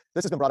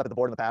 this has been brought up at the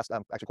board in the past,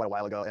 actually quite a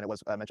while ago, and it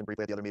was mentioned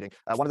briefly at the other meeting.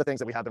 One of the things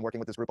that we have been working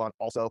with this group on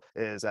also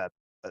is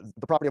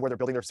the property where they're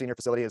building their senior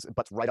facility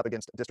butts right up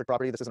against district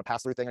property. This isn't a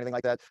pass-through thing or anything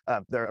like that.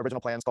 Their original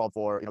plans called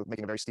for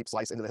making a very steep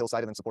slice into the hillside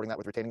and then supporting that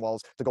with retaining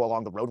walls to go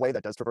along the roadway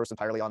that does traverse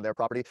entirely on their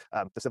property.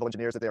 The civil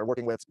engineers that they are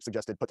working with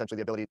suggested potentially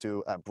the ability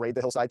to grade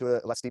the hillside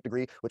to a less steep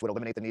degree, which would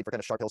eliminate the need for kind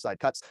of sharp hillside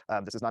cuts.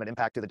 This is not an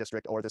impact to the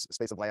district or this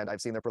space of land.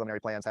 I've seen their preliminary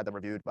plans, had them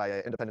reviewed by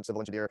an independent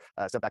civil engineer,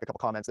 sent back a couple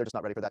comments. They're just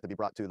not ready for that to be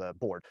brought to the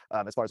board.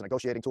 As far as a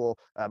negotiating tool,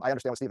 I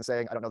understand what Stephen's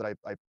saying. I don't know that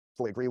I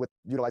fully agree with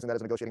utilizing that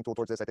as a negotiating tool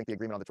towards this. I think the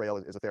agreement on the trail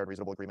is a fair and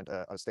reasonable agreement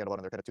on a standalone,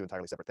 and they're kind of two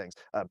entirely separate things.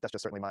 That's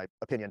just certainly my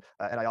opinion.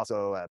 And I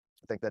also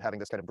think that having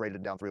this kind of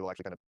graded down through will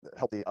actually kind of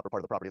help the upper part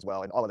of the property as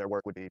well. And all of their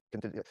work would be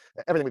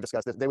everything we've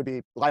discussed. They would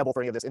be liable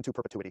for any of this into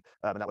perpetuity,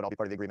 and that would all be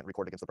part of the agreement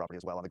recorded against the property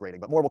as well on the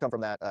grading. But more will come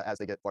from that as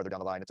they get farther down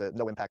the line. It's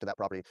no impact to that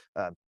property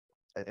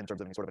in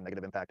terms of any sort of a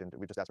negative impact. And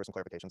we just asked for some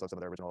clarifications on some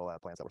of their original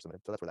plans that were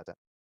submitted. So that's where that's at.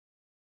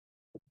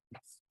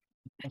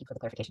 Thank you for the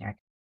clarification, Eric.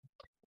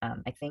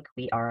 I think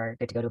we are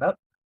good to go to a vote.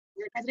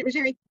 Board President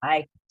Ruggieri,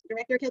 Aye.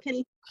 Director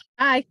Kilkenny,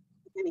 Aye.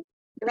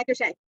 Director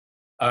Shea.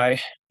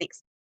 Aye.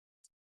 Thanks.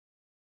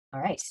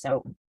 All right,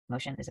 so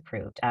motion is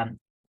approved.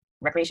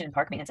 Recreation and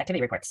Park Maintenance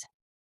Activity Reports.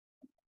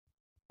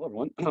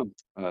 Hello, everyone.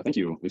 Thank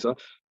you, Lisa.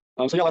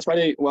 So yeah, last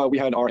Friday, we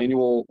had our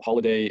annual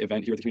holiday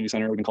event here at the community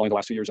center. We've been calling the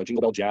last 2 years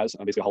Jingle Bell Jazz,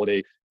 basically a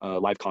holiday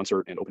live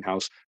concert and open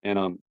house.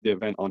 And the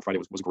event on Friday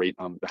was great.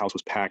 The house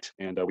was packed,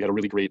 and we had a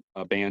really great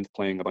band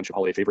playing a bunch of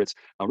holiday favorites.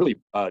 Really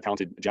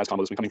talented jazz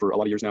combo that's been coming for a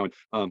lot of years now.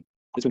 And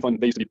it's been fun.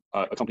 They used to be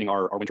accompanying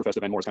our Winterfest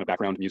event more as kind of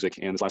background music,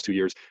 and this last 2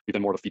 years we've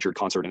done more of a featured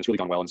concert, and it's really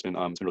gone well, and it's been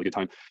a really good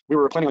time. We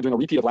were planning on doing a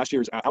repeat of last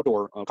year's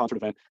outdoor concert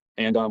event,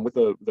 and with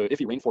the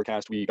iffy rain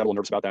forecast, we got a little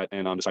nervous about that,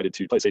 and decided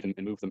to play it safe and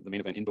move the main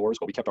event indoors.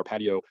 But we kept our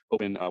patio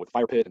open with the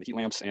fire pit and the heat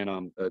lamps and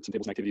some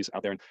tables and activities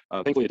out there. And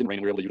thankfully, it didn't rain,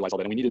 and we were able to utilize all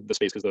that. And we needed the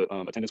space because the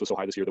attendance was so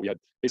high this year that we had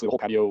basically the whole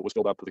patio was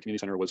filled up. The community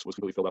center was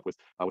completely filled up with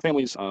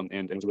families, and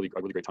it was a really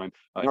great time.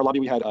 In our lobby,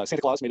 we had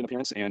Santa Claus made an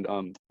appearance, and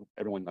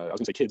everyone, I was going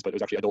to say kids, but it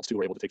was actually adults too,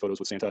 were able to take photos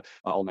with Santa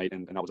all night,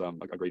 and that was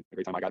a great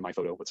time. I got my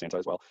photo with Santa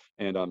as well,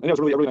 and it was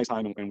really a really nice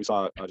time, and we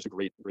saw just a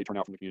great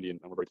turnout from the community, and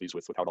we're very pleased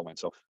with how it all went.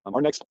 So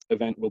our next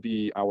event will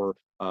be our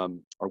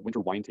winter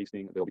wine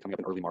tasting. They'll be coming up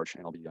in early March,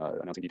 and I'll be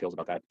announcing details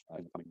about that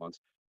in the coming months.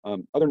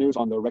 Other news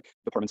on the rec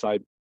department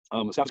side.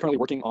 Staff is currently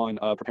working on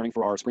preparing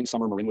for our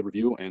spring-summer Marinwood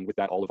review, and with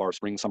that, all of our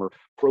spring-summer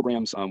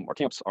programs, our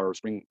camps, our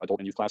spring adult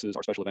and youth classes,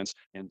 our special events,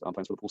 and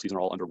plans for the pool season are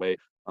all underway.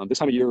 This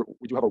time of year,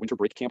 we do have our winter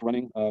break camp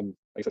running. I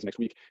guess that's next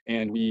week,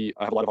 and we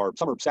have a lot of our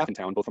summer staff in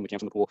town, both from the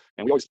camps and the pool,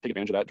 and we always take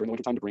advantage of that during the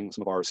winter time to bring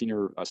some of our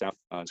senior staff,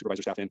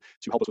 supervisor staff in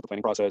to help us with the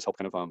planning process, help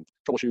kind of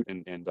troubleshoot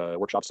and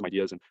workshop some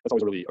ideas, and that's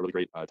always a really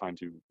great time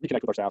to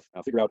reconnect with our staff,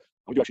 figure out.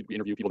 We do actually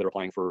interview people that are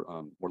applying for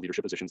more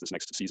leadership positions this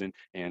next season,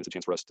 and it's a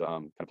chance for us to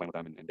kind of plan with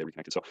them and get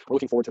reconnected. So we're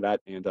looking forward to that,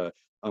 and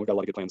we've got a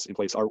lot of good plans in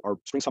place. Our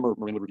spring summer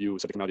Marinwood review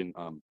is set to come out in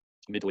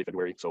mid to late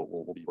February. So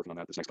we'll be working on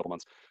that this next couple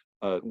months.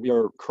 We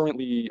are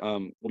currently,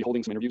 we'll be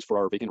holding some interviews for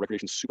our vacant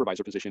recreation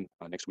supervisor position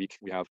next week.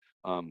 We have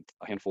a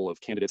handful of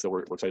candidates that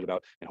we're excited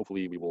about, and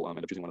hopefully we will end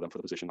up choosing one of them for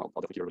the position. I'll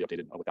definitely keep everybody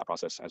updated with that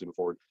process as we move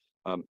forward.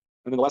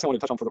 And then the last thing I wanted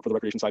to touch on for the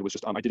recreation side was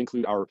just I did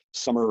include our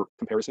summer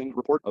comparison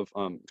report of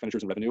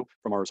expenditures and revenue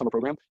from our summer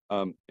program,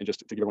 and just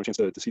to give everyone a chance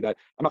to see that.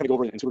 I'm not going to go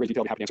over it in super great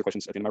detail. I'll be happy to answer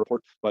questions at the end of my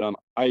report, but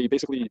I think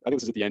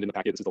this is at the end in the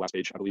packet. This is the last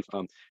page, I believe.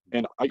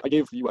 And I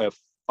gave you a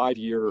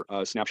 5-year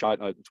snapshot,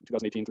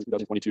 2018 through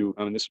 2022,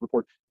 and this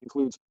report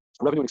includes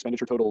revenue and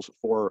expenditure totals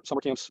for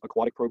summer camps,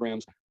 aquatic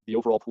programs, the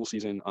overall pool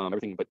season,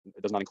 everything, but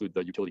it does not include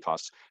the utility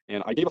costs.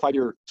 And I gave a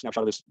 5-year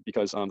snapshot of this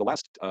because the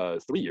last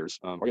 3 years,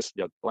 I guess,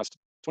 yeah, the last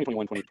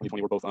 2021,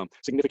 2020 were both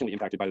significantly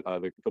impacted by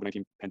the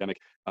COVID-19 pandemic,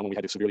 when we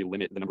had to severely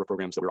limit the number of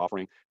programs that we were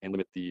offering and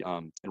limit the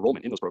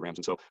enrollment in those programs.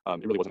 And so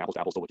it really wasn't apples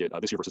to apples to look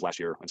at this year versus last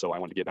year. And so I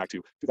wanted to get back to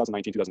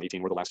 2019,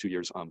 2018 were the last 2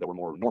 years that were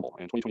more normal.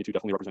 And 2022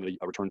 definitely represented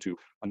a return to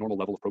a normal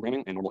level of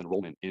programming and normal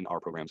enrollment in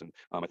our programs. And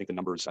I think the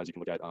numbers, as you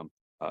can look at,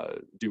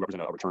 do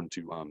represent a return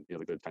to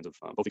the kinds of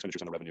both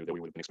expenditures and the revenue that we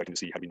would have been expecting to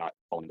see had we not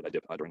fallen into that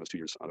dip during those 2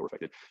 years that were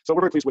affected. So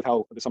we're very pleased with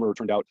how the summer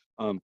turned out.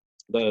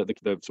 Both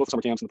the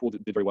summer camps and the pool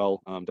did very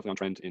well, definitely on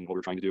trend in what we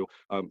were trying to do.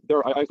 I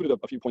included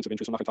a few points of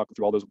interest. I'm not going to talk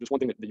through all those. Just one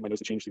thing that you might notice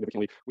that changed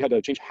significantly. We had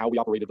to change how we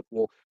operated the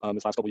pool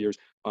this last couple of years.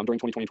 During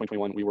 2020,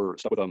 2021, we were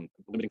stuck with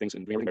limiting things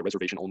and doing everything by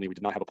reservation only. We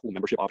did not have a pool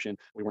membership option.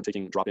 We weren't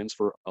taking drop-ins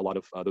for a lot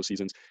of those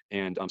seasons.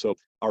 And so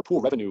our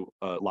pool revenue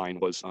line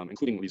was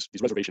including these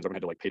reservations. Everyone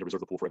had to like pay to reserve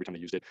the pool for every time they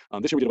used it.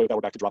 This year we did away with that.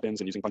 We're back to drop-ins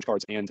and using punch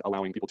cards and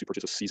allowing people to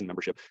purchase a season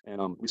membership.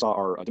 And we saw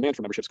our demand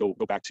for memberships go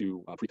back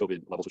to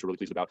pre-COVID levels, which we're really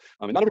pleased about.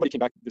 And not everybody came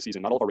back this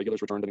season. Not all of our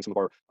regulars returned. I think some of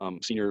our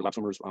senior lap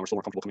swimmers are still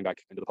more comfortable coming back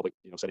into the public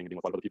setting and being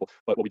with a lot of other people.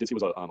 But what we did see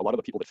was a lot of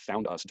the people that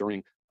found us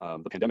during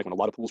the pandemic, when a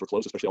lot of pools were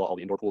closed, especially all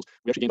the indoor pools,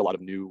 we actually gained a lot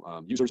of new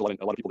users, a lot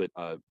of people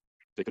that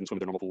they couldn't swim at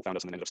their normal pool found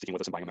us and then ended up sticking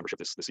with us and buying a membership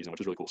this season, which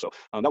was really cool. So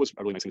that was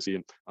a really nice thing to see.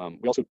 And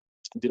we also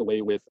did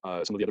away with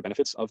some of the other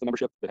benefits of the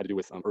membership that had to do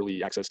with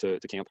early access to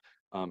camp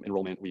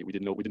enrollment. We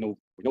no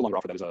longer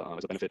offer that as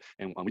a benefit,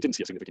 and we didn't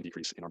see a significant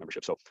decrease in our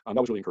membership. So that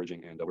was really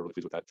encouraging, and we're really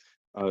pleased with that.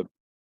 And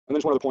then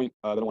there's one other point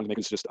that I wanted to make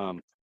is just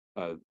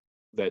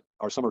that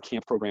our summer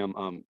camp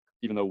program,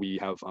 even though we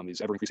have these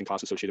ever-increasing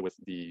costs associated with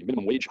the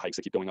minimum wage hikes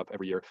that keep going up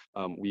every year,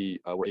 we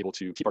were able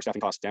to keep our staffing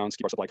costs down,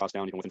 keep our supply costs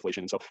down, even with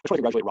inflation. And so I just want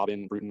to congratulate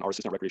Robin Bruton, our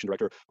assistant recreation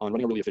director, on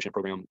running a really efficient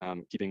program,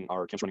 keeping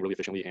our camps running really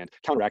efficiently and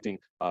counteracting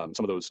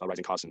some of those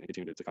rising costs and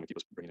continuing to kind of keep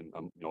us bringing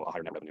in a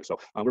higher net revenue. So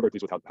we're very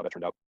pleased with how that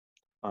turned out.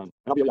 And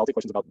I'll take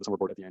questions about the summer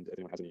report at the end if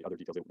anyone has any other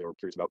details they were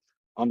curious about.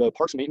 On the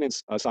parks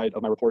maintenance side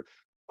of my report,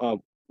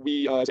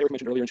 we, as Eric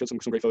mentioned earlier and showed some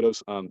great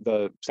photos,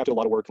 the staff did a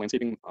lot of work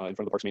landscaping in front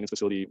of the parks maintenance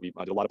facility. We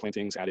did a lot of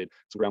plantings, added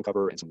some ground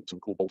cover and some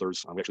cool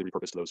boulders. We actually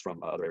repurposed those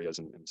from other areas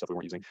and stuff we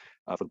weren't using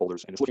for the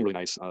boulders. And it's looking really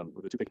nice.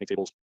 The 2 picnic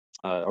tables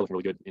are looking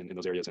really good in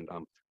those areas. And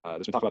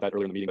there's been talk about that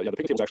earlier in the meeting. But yeah, the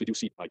picnic tables actually do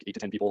seat like 8 to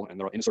 10 people, and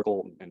they're in a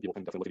circle, and people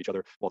can definitely look at each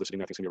other while they're sitting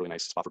there. I think it's gonna be a really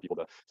nice spot for people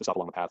to stop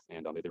along the path,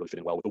 and they really fit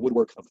in well with the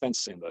woodwork of the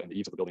fence and the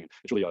eaves of the building.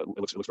 It's really it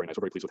looks very nice.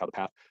 We're very pleased with how the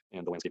path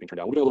and the landscaping turned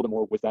out. We'll do a little bit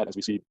more with that as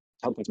we see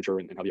how the plants mature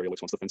and how the area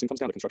looks once the fencing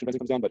comes down, the construction fencing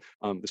comes down. But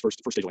this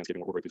first stage of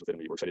landscaping, we're very pleased with it,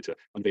 and we're excited to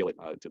unveil it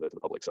to the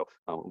public. So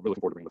we're really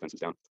looking forward to bringing the fences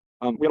down.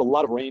 We had a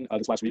lot of rain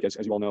this last week, as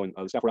you all know, and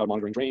the staff were out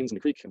monitoring drains in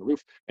the creek and the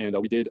roof. And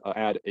we did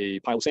add a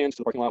pile of sand to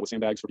the parking lot with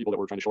sandbags for people that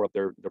were trying to shore up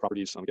their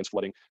properties against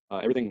flooding.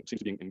 Everything seems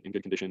to be in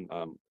good condition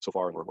so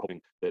far, and we're hoping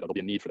that there'll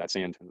be a need for that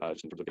sand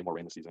just in terms of getting more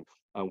rain this season.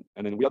 And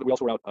then we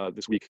also were out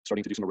this week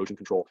starting to do some erosion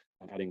control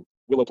and adding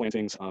willow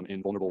plantings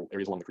in vulnerable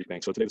areas along the creek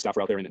bank. So today the staff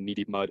were out there in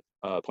knee-deep mud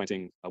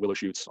planting willow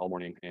shoots all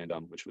morning, and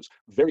which was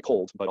very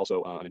cold, but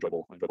also an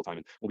enjoyable time.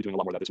 And we'll be doing a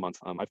lot more of that this month.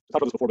 I've talked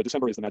about this before, but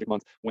December is the magic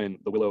month when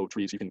the willow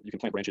trees, you can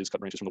plant branches, cut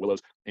branches from the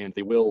willows, and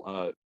they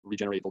will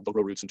regenerate. They'll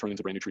grow roots and turn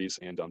into brand new trees.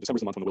 And December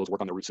is the month when the willows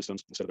work on their root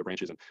systems instead of their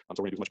branches. And so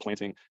we're going to do as much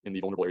planting in the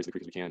vulnerable areas of the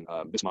creek as we can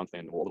this month,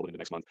 and we'll a little bit into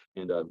next month,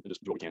 and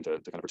just do what we can to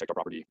kind of protect our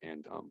property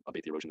and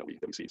abate the erosion that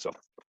we see. So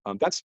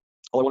that's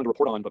all I wanted to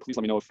report on. But please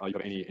let me know if you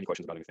have any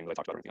questions about anything that I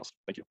talked about or anything else.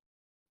 Thank you.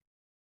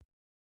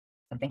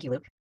 Thank you,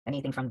 Luke.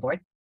 Anything from the board?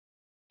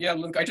 Yeah,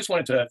 Luke, I just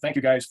wanted to thank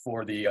you guys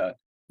for the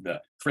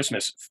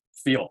Christmas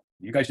feel.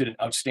 You guys did an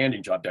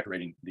outstanding job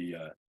decorating the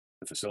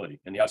facility,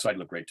 and the outside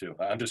looked great too.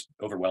 I'm just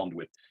overwhelmed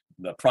with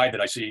the pride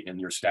that I see in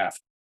your staff.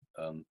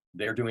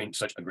 They're doing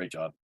such a great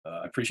job.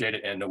 I appreciate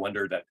it, and no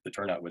wonder that the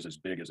turnout was as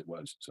big as it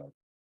was. So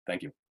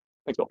thank you.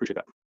 Thanks, Bill. Appreciate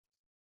that.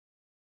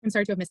 I'm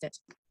sorry to have missed it.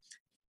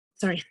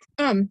 Sorry.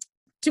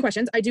 2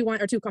 questions.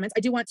 Two comments. I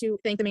do want to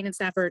thank the maintenance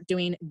staff for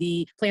doing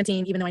the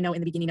planting, even though I know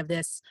in the beginning of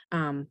this,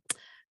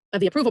 of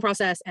the approval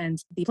process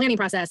and the planning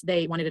process,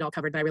 they wanted it all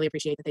covered, but I really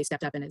appreciate that they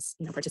stepped up and is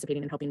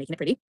participating and helping making it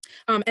pretty.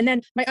 And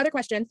then my other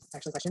question,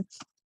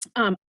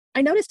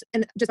 I noticed,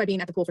 and just by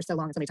being at the pool for so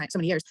long, so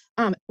many years,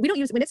 we don't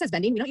use, when it says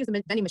vending, we don't use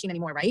the vending machine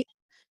anymore, right?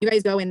 You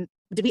guys go and,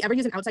 did we ever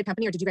use an outside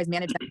company, or did you guys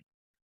manage that?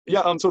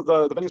 Yeah, so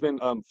the vending's been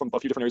from a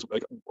few different areas.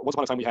 Like once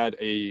upon a time, we had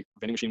a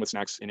vending machine with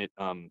snacks in it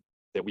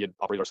that we had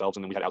operated ourselves,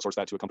 and then we had outsourced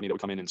that to a company that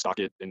would come in and stock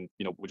it, and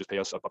would just pay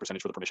us a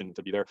percentage for the permission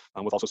to be there,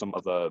 with also some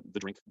of the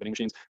drink vending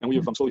machines. And we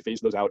have slowly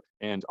phased those out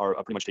and are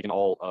pretty much taking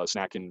all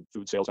snack and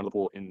food sales out of the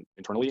pool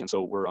internally. And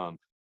so we're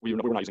we were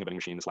not using a vending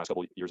machine this last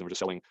couple of years, and we're just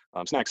selling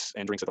snacks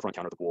and drinks at the front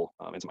counter at the pool,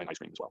 and some ice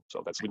cream as well.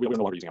 So that's we're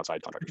no longer using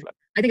outside contractors for that.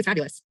 I think it's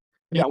fabulous.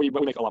 Yeah, we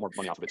make a lot more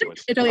money off of it too. It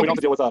totally we don't have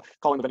to deal with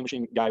calling the vending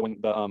machine guy when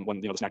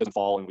the snack doesn't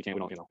fall, and we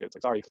don't, it's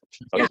like, sorry.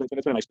 So Yeah.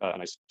 it's been a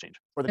nice change.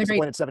 Or the Agreed.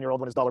 disappointed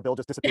 7-year-old when his dollar bill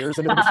just disappears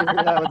into the machine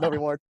with no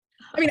reward.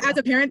 I mean, as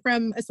a parent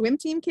from a swim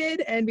team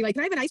kid and be like,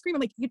 can I have an ice cream?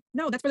 I'm like,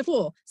 no, that's for the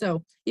pool.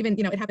 So even,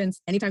 it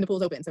happens anytime the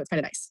pool's open. So it's kind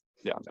of nice.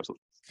 Yeah,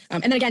 absolutely.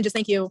 And then again, just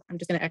thank you. I'm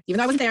just going to, even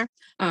though I wasn't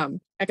there,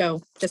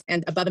 echo just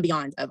and above and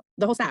beyond of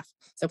the whole staff.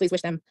 So please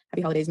wish them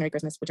happy holidays, Merry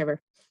Christmas,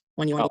 whichever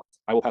one you want.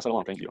 I will pass that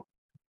along. Thank you.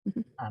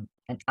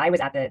 And I was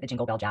at the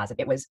Jingle Bell Jazz.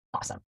 It was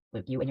awesome.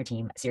 Luke, you and your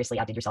team seriously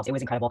outdid yourselves. It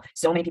was incredible.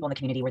 So many people in the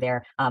community were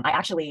there. I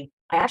actually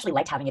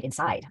liked having it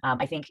inside.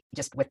 I think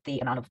just with the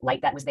amount of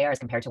light that was there as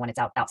compared to when it's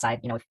outside,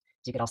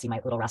 if you could all see my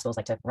little rascals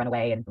like to run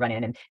away and run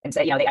in and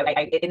say,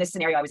 in this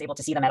scenario, I was able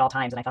to see them at all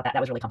times. And I thought that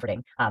was really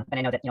comforting. And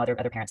I know that,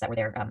 other parents that were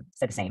there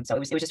said the same. So it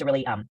was just a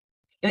really,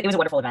 it was a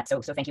wonderful event.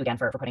 So thank you again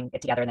for putting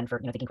it together and then for,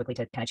 thinking quickly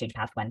to kind of change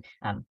path when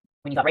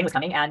you thought rain was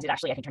coming. And it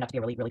actually, I think, turned out to be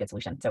a really, really good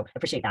solution. So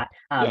appreciate that.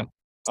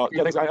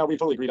 Yeah, thanks. We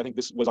totally agreed. I think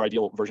this was our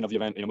ideal version of the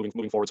event,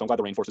 moving forward. So I'm glad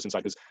the rain forced us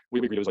inside, because we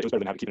agreed it was better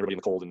than having to keep everybody in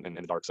the cold and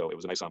the dark. So it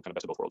was a nice kind of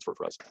best of both worlds for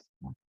us.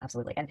 Yeah,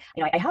 absolutely. And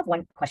I have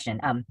one question.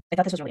 I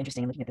thought this was really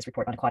interesting looking at this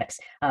report on aquatics,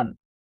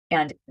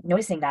 and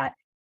noticing that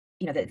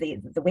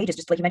the wages,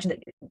 just like you mentioned,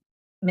 the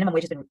minimum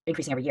wage has been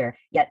increasing every year.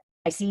 Yet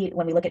I see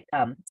when we look at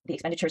the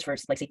expenditures for,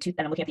 like, say, and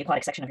I'm looking at the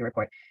aquatic section of your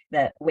report,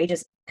 the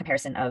wages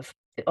comparison of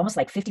almost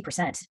like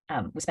 50%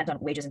 was spent on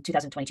wages in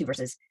 2022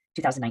 versus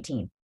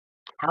 2019.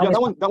 How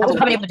was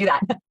Hubby able to do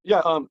that?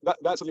 Yeah,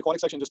 that's the aquatic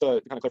section. Just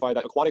to kind of clarify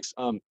that aquatics,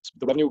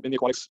 the revenue in the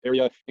aquatics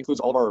area includes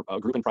all of our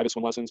group and private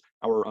swim lessons,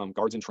 our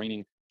guards and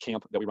training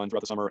camp that we run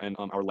throughout the summer, and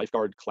our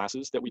lifeguard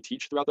classes that we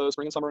teach throughout the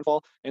spring and summer and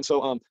fall. And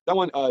so that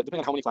one, depending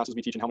on how many classes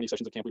we teach and how many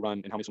sessions of camp we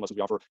run and how many swim lessons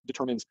we offer,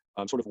 determines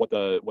sort of what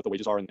the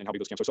wages are and how big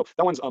those camps are. So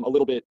that one's a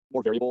little bit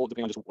more variable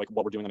depending on just like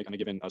what we're doing on a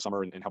given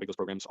summer and how big those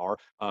programs are.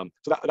 So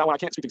that one, I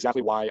can't speak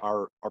exactly why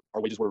our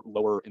wages were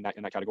lower in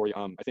that category.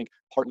 I think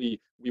partly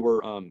we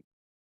were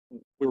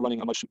running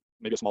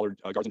maybe a smaller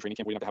guards and training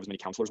camp. We didn't have to have as many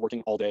counselors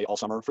working all day, all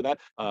summer for that.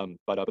 But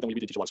then we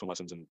did teach a lot of swim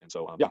lessons. And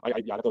so, I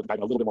have to dive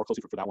in a little bit more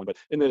closely for that one. But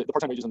in the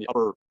part-time wages in the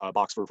upper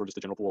box for just the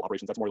general pool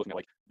operations, that's more looking at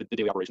like the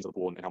daily operations of the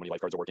pool and how many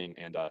lifeguards are working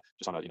and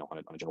just on a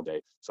general day.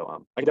 So I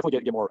can definitely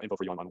get more info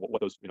for you on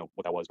what those,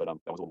 what that was, but that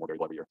was a little more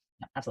variable every year.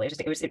 Yeah,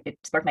 absolutely. It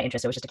sparked my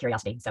interest. So it was just a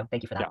curiosity. So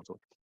thank you for that. Yeah,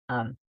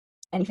 absolutely.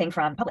 Anything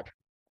from public?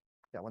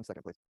 Yeah, 1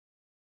 second, please.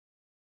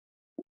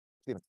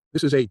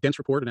 This is a dense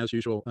report, and as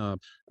usual,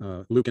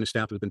 Luke and his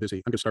staff have been busy.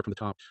 I'm going to start from the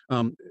top.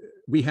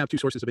 We have two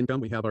sources of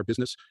income. We have our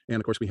business, and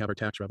of course, we have our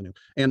tax revenue.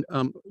 And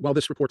while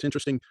this report's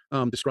interesting,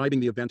 describing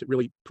the event, it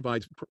really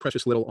provides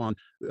precious little on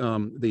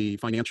the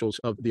financials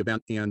of the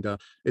event. And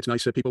it's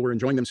nice that people were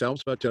enjoying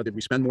themselves, but did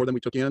we spend more than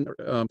we took in?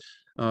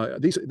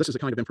 This is the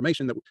kind of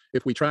information that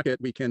if we track it,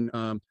 we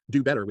can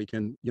do better. We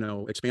can,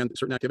 expand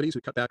certain activities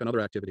and cut back on other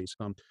activities.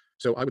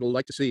 So I would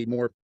like to see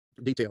more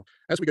detail.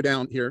 As we go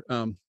down here,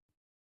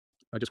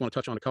 I just want to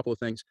touch on a couple of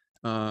things.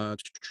 Okay,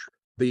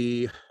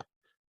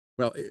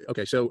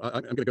 so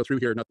I'm going to go through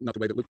here, not the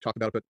way that Luke talked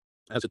about it, but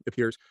as it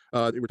appears,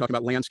 we're talking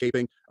about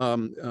landscaping,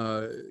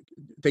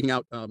 taking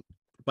out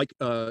bike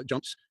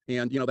jumps,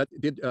 and that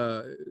did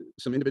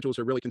some individuals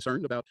are really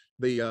concerned about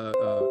the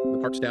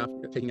park staff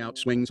taking out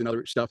swings and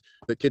other stuff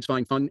that kids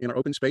find fun in our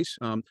open space.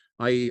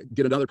 I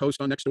did another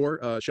post on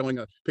Nextdoor showing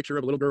a picture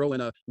of a little girl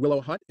in a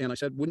willow hut, and I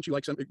said, who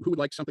would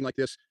like something like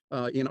this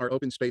in our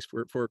open space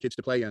for kids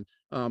to play in?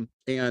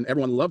 And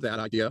everyone loved that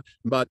idea,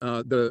 but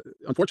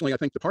unfortunately, I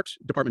think the Parks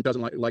Department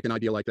doesn't like an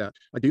idea like that.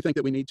 I do think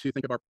that we need to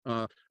think of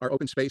our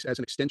open space as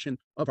an extension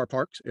of our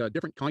parks, a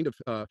different kind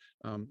of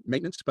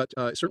maintenance, but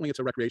certainly it's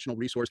a recreational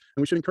resource,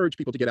 and we should encourage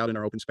people to get out in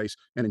our open space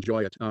and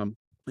enjoy it.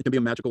 It can be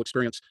a magical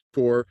experience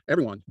for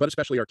everyone, but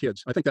especially our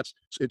kids. I think it's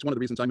one of the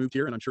reasons I moved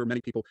here, and I'm sure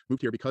many people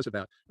moved here because of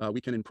that.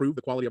 We can improve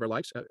the quality of our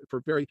lives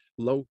for very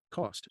low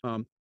cost.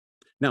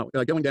 Now,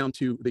 going down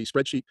to the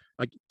spreadsheet,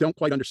 I don't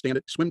quite understand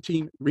it. Swim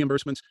team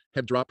reimbursements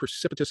have dropped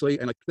precipitously,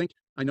 and I think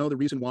I know the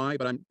reason why,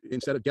 but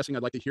instead of guessing,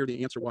 I'd like to hear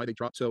the answer why they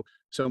dropped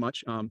so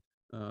much.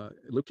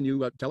 Luke, can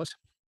you tell us?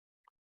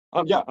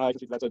 Yeah, I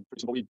think that's pretty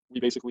simple. We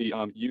basically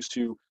used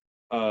to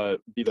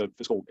be the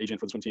fiscal agent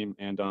for the swim team,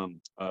 and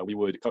we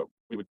would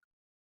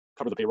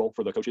cover the payroll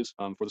for the coaches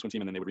for the swim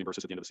team, and then they would reimburse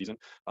us at the end of the season.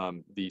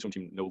 The swim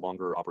team we no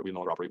longer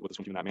operate with the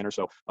swim team in that manner.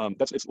 So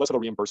it's less of a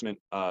reimbursement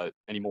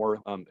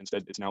anymore.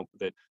 Instead, it's now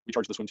that we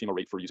charge the swim team a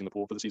rate for using the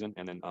pool for the season,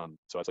 and then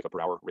so it's like a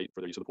per hour rate for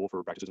their use of the pool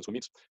for practices and swim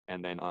meets.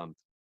 And then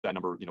that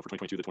number, for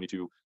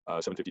 2022,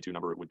 the 752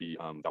 number would be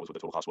that was what the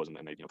total cost was, and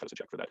they cut us a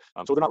check for that.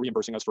 So they're not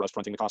reimbursing us for us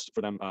fronting the cost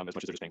for them as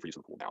much as they're just paying for use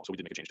of the pool now. So we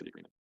did make a change to the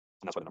agreement,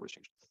 and that's why the number has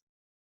changed.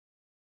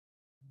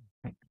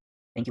 Right.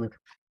 Thank you, Luke.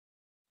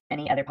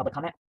 Any other public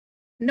comment?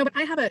 No, but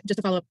I have just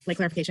a follow-up, like,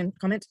 clarification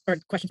comment or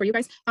question for you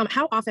guys.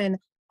 How often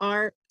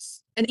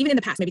and even in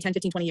the past, maybe 10,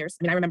 15, 20 years,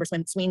 I mean, I remember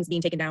swings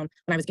being taken down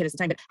when I was a kid at the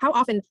time, but how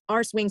often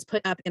are swings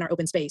put up in our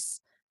open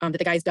space that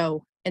the guys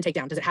go and take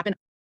down? Does it happen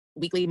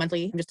weekly,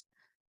 monthly? I'm just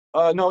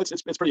No,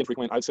 it's pretty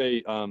infrequent. I'd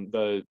say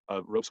the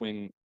rope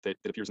swing that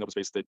appears in open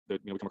space that we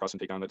come across and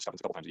take down, that just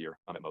happens a couple times a year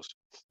at most.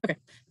 okay.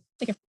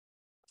 Thank you.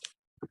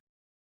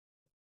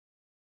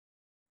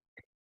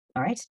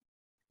 All right.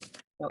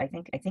 So I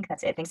think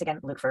that's it. Thanks again,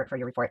 Luke, for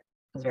your report.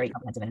 It was very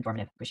comprehensive and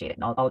informative. Appreciate it,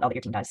 and all that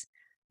your team does.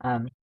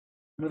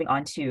 Moving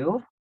on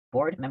to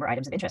board member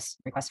items of interest,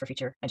 requests for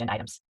future agenda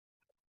items.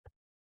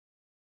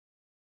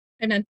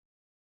 I have none.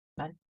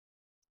 None.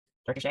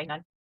 Dr. Shea,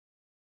 none.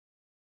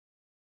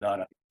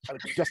 No.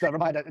 Just a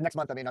reminder, next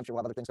month, I mean, I'm sure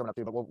we'll have other things coming up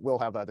too, but we'll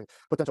have the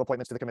potential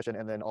appointments to the commission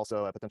and then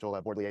also potential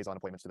board liaison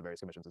appointments to the various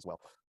commissions as well.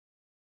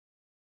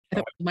 I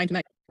thought mine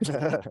tonight.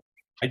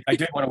 I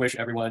did want to wish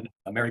everyone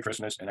a Merry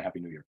Christmas and a Happy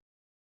New Year.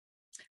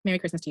 Merry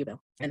Christmas to you,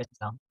 Bill. And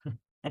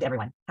to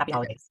everyone, happy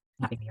holidays,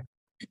 happy New Year.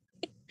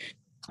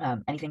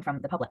 Anything from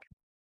the public?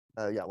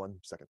 Yeah, 1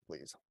 second,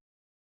 please.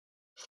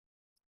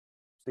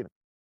 Stephen.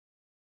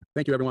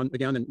 Thank you, everyone,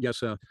 again, and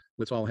yes,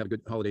 let's all have a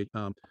good holiday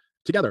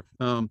together.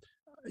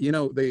 You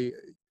know,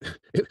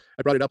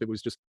 I brought it up, it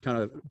was just kind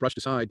of brushed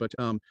aside, but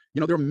you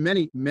know, there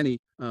are many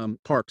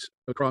parks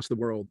across the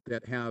world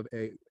that have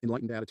a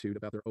enlightened attitude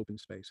about their open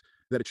space,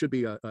 that it should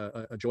be a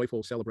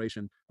joyful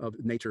celebration of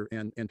nature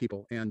and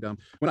people. And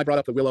when I brought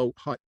up the willow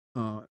hut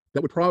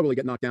that would probably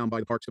get knocked down by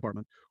the Parks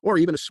Department, or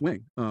even a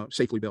swing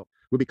safely built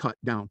would be cut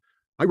down,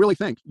 I really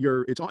think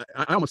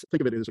I almost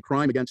think of it as a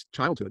crime against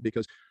childhood,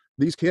 because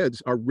these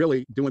kids are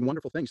really doing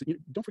wonderful things.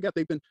 Don't forget,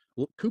 they've been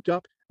cooped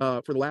up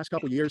for the last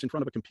couple of years in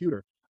front of a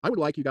computer. I would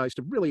like you guys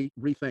to really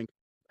rethink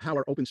how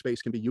our open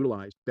space can be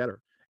utilized better.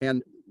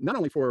 And not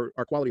only for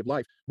our quality of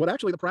life, but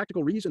actually the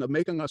practical reason of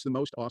making us the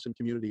most awesome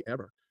community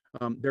ever.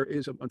 There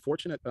is an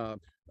unfortunate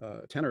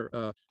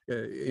tenor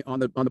on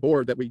the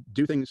board that we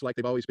do things like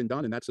they've always been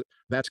done, and that's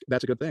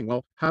a good thing.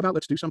 Well, how about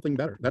let's do something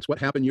better? That's what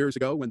happened years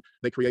ago when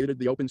they created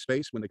the open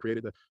space, when they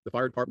created the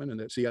fire department and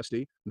the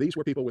CSD. These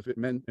were people with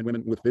men and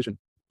women with vision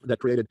that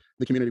created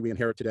the community we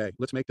inherit today.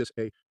 Let's make this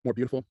a more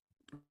beautiful,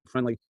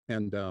 friendly,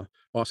 and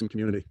awesome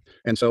community.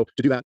 And so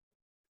to do that,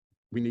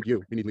 we need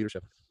you. We need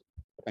leadership.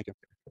 Thank you.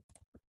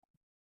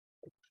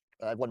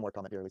 I have one more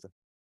comment here, Lisa.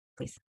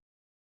 Please.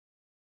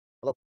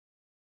 Hello.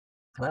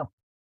 Hello.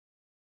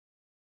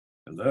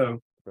 Hello.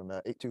 From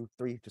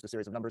 823, just a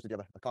series of numbers. Did you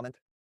have a comment?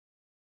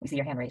 We see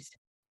your hand raised.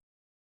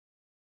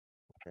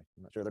 Okay,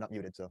 I'm not sure, they're not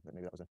muted, so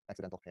maybe that was an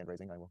accidental hand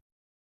raising. I will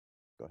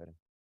go ahead and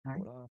All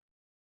right. pull it off.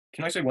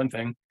 Can I say one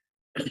thing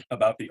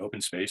about the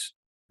open space?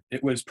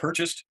 It was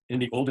purchased in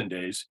the olden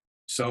days,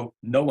 so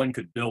no one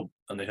could build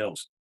on the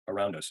hills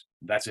around us.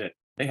 That's it.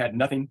 They had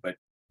nothing but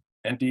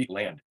empty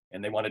land,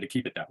 and they wanted to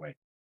keep it that way.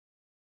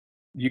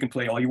 You can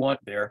play all you want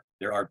there.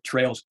 There are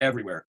trails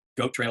everywhere,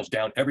 goat trails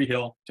down every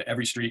hill to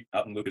every street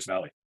out in Lucas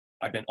Valley.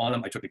 I've been on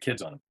them. I took the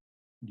kids on them.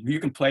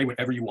 You can play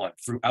whatever you want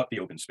throughout the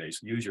open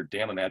space. Use your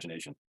damn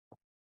imagination.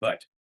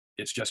 But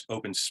it's just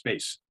open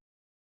space.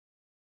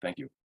 Thank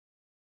you.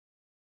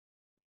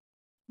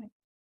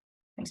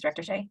 Thanks,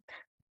 Director Shea.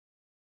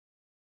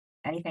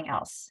 Anything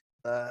else?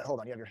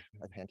 Hold on, you have your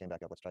hand came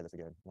back up. Let's try this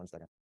again. 1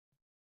 second.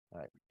 All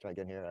right, try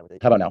again here.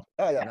 How about now?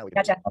 Oh yeah, now we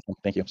can. Gotcha. Awesome.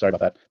 Thank you. Sorry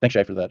about that. Thanks,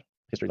 Shay, for that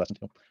history lesson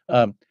too.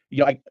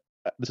 You know,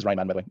 this is Ryan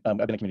Madden, by the way. I've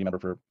been a community member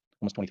for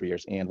almost 23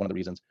 years, and one of the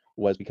reasons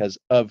was because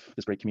of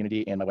this great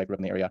community, and my wife grew up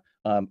in the area.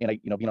 And I,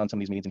 you know, being on some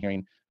of these meetings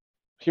and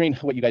hearing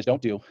what you guys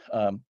don't do,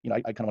 you know,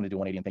 I kind of want to do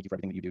 180 and thank you for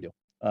everything that you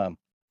do.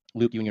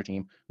 Luke, you and your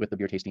team with the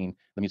beer tasting,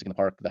 the music in the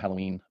park, the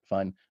Halloween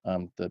fun,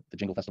 the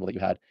Jingle Festival that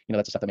you had, you know,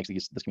 that's the stuff that makes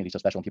this community so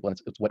special, and people, and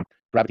it's what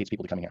gravitates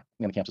people to coming here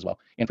in the camps as well.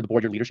 And for the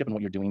board, your leadership and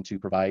what you're doing to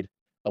provide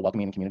a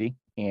welcoming community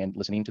and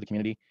listening to the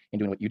community and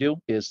doing what you do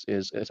is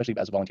especially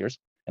as volunteers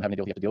and having to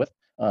deal with what you have to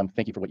deal with.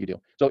 Thank you for what you do.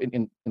 So in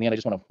the end, I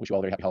just want to wish you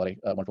all a very happy holiday,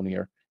 wonderful new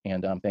year,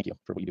 and thank you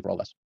for what you do for all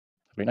of us.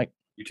 Have a great night.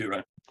 You too,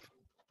 Ryan.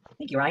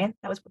 Thank you, Ryan.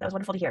 That was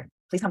wonderful to hear.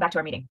 Please come back to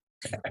our meeting.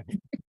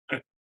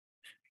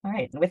 All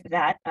right. And with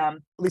that,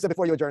 Lisa,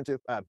 before you adjourn,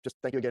 just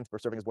thank you again for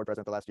serving as board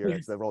president the last year.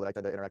 It's the role that I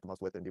tend to interact the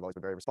most with, and you've always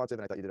been very responsive.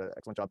 And I thought you did an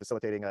excellent job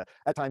facilitating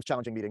at times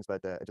challenging meetings,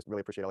 but I just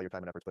really appreciate all your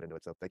time and efforts put into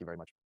it. So thank you very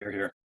much. You're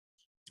here.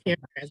 Here,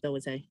 as Bill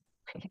would say.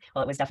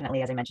 well, it was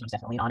definitely, as I mentioned, it was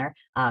definitely an honor.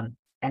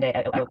 And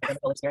a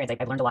wonderful experience.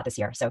 I've learned a lot this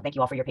year. So thank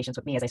you all for your patience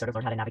with me as I sort of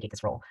learned how to navigate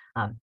this role.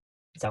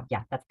 So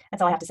yeah, that's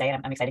all I have to say.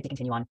 And I'm excited to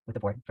continue on with the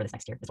board for this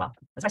next year as well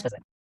as vice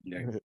president. Yeah.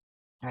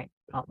 All right.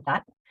 Well, with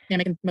that, May I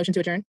make a motion to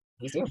adjourn?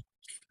 please do.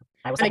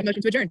 I will I make a second.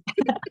 motion to adjourn.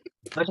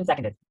 Motion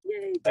seconded.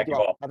 Yay. Thank you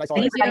all. Have a nice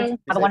Thank holiday. you.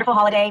 Have a wonderful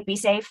holiday. Be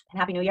safe and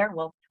happy new year.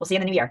 We'll see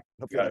you in the new year.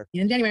 Hope you're Got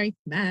there. In January.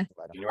 Bye.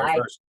 Bye now. January Bye.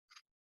 1st.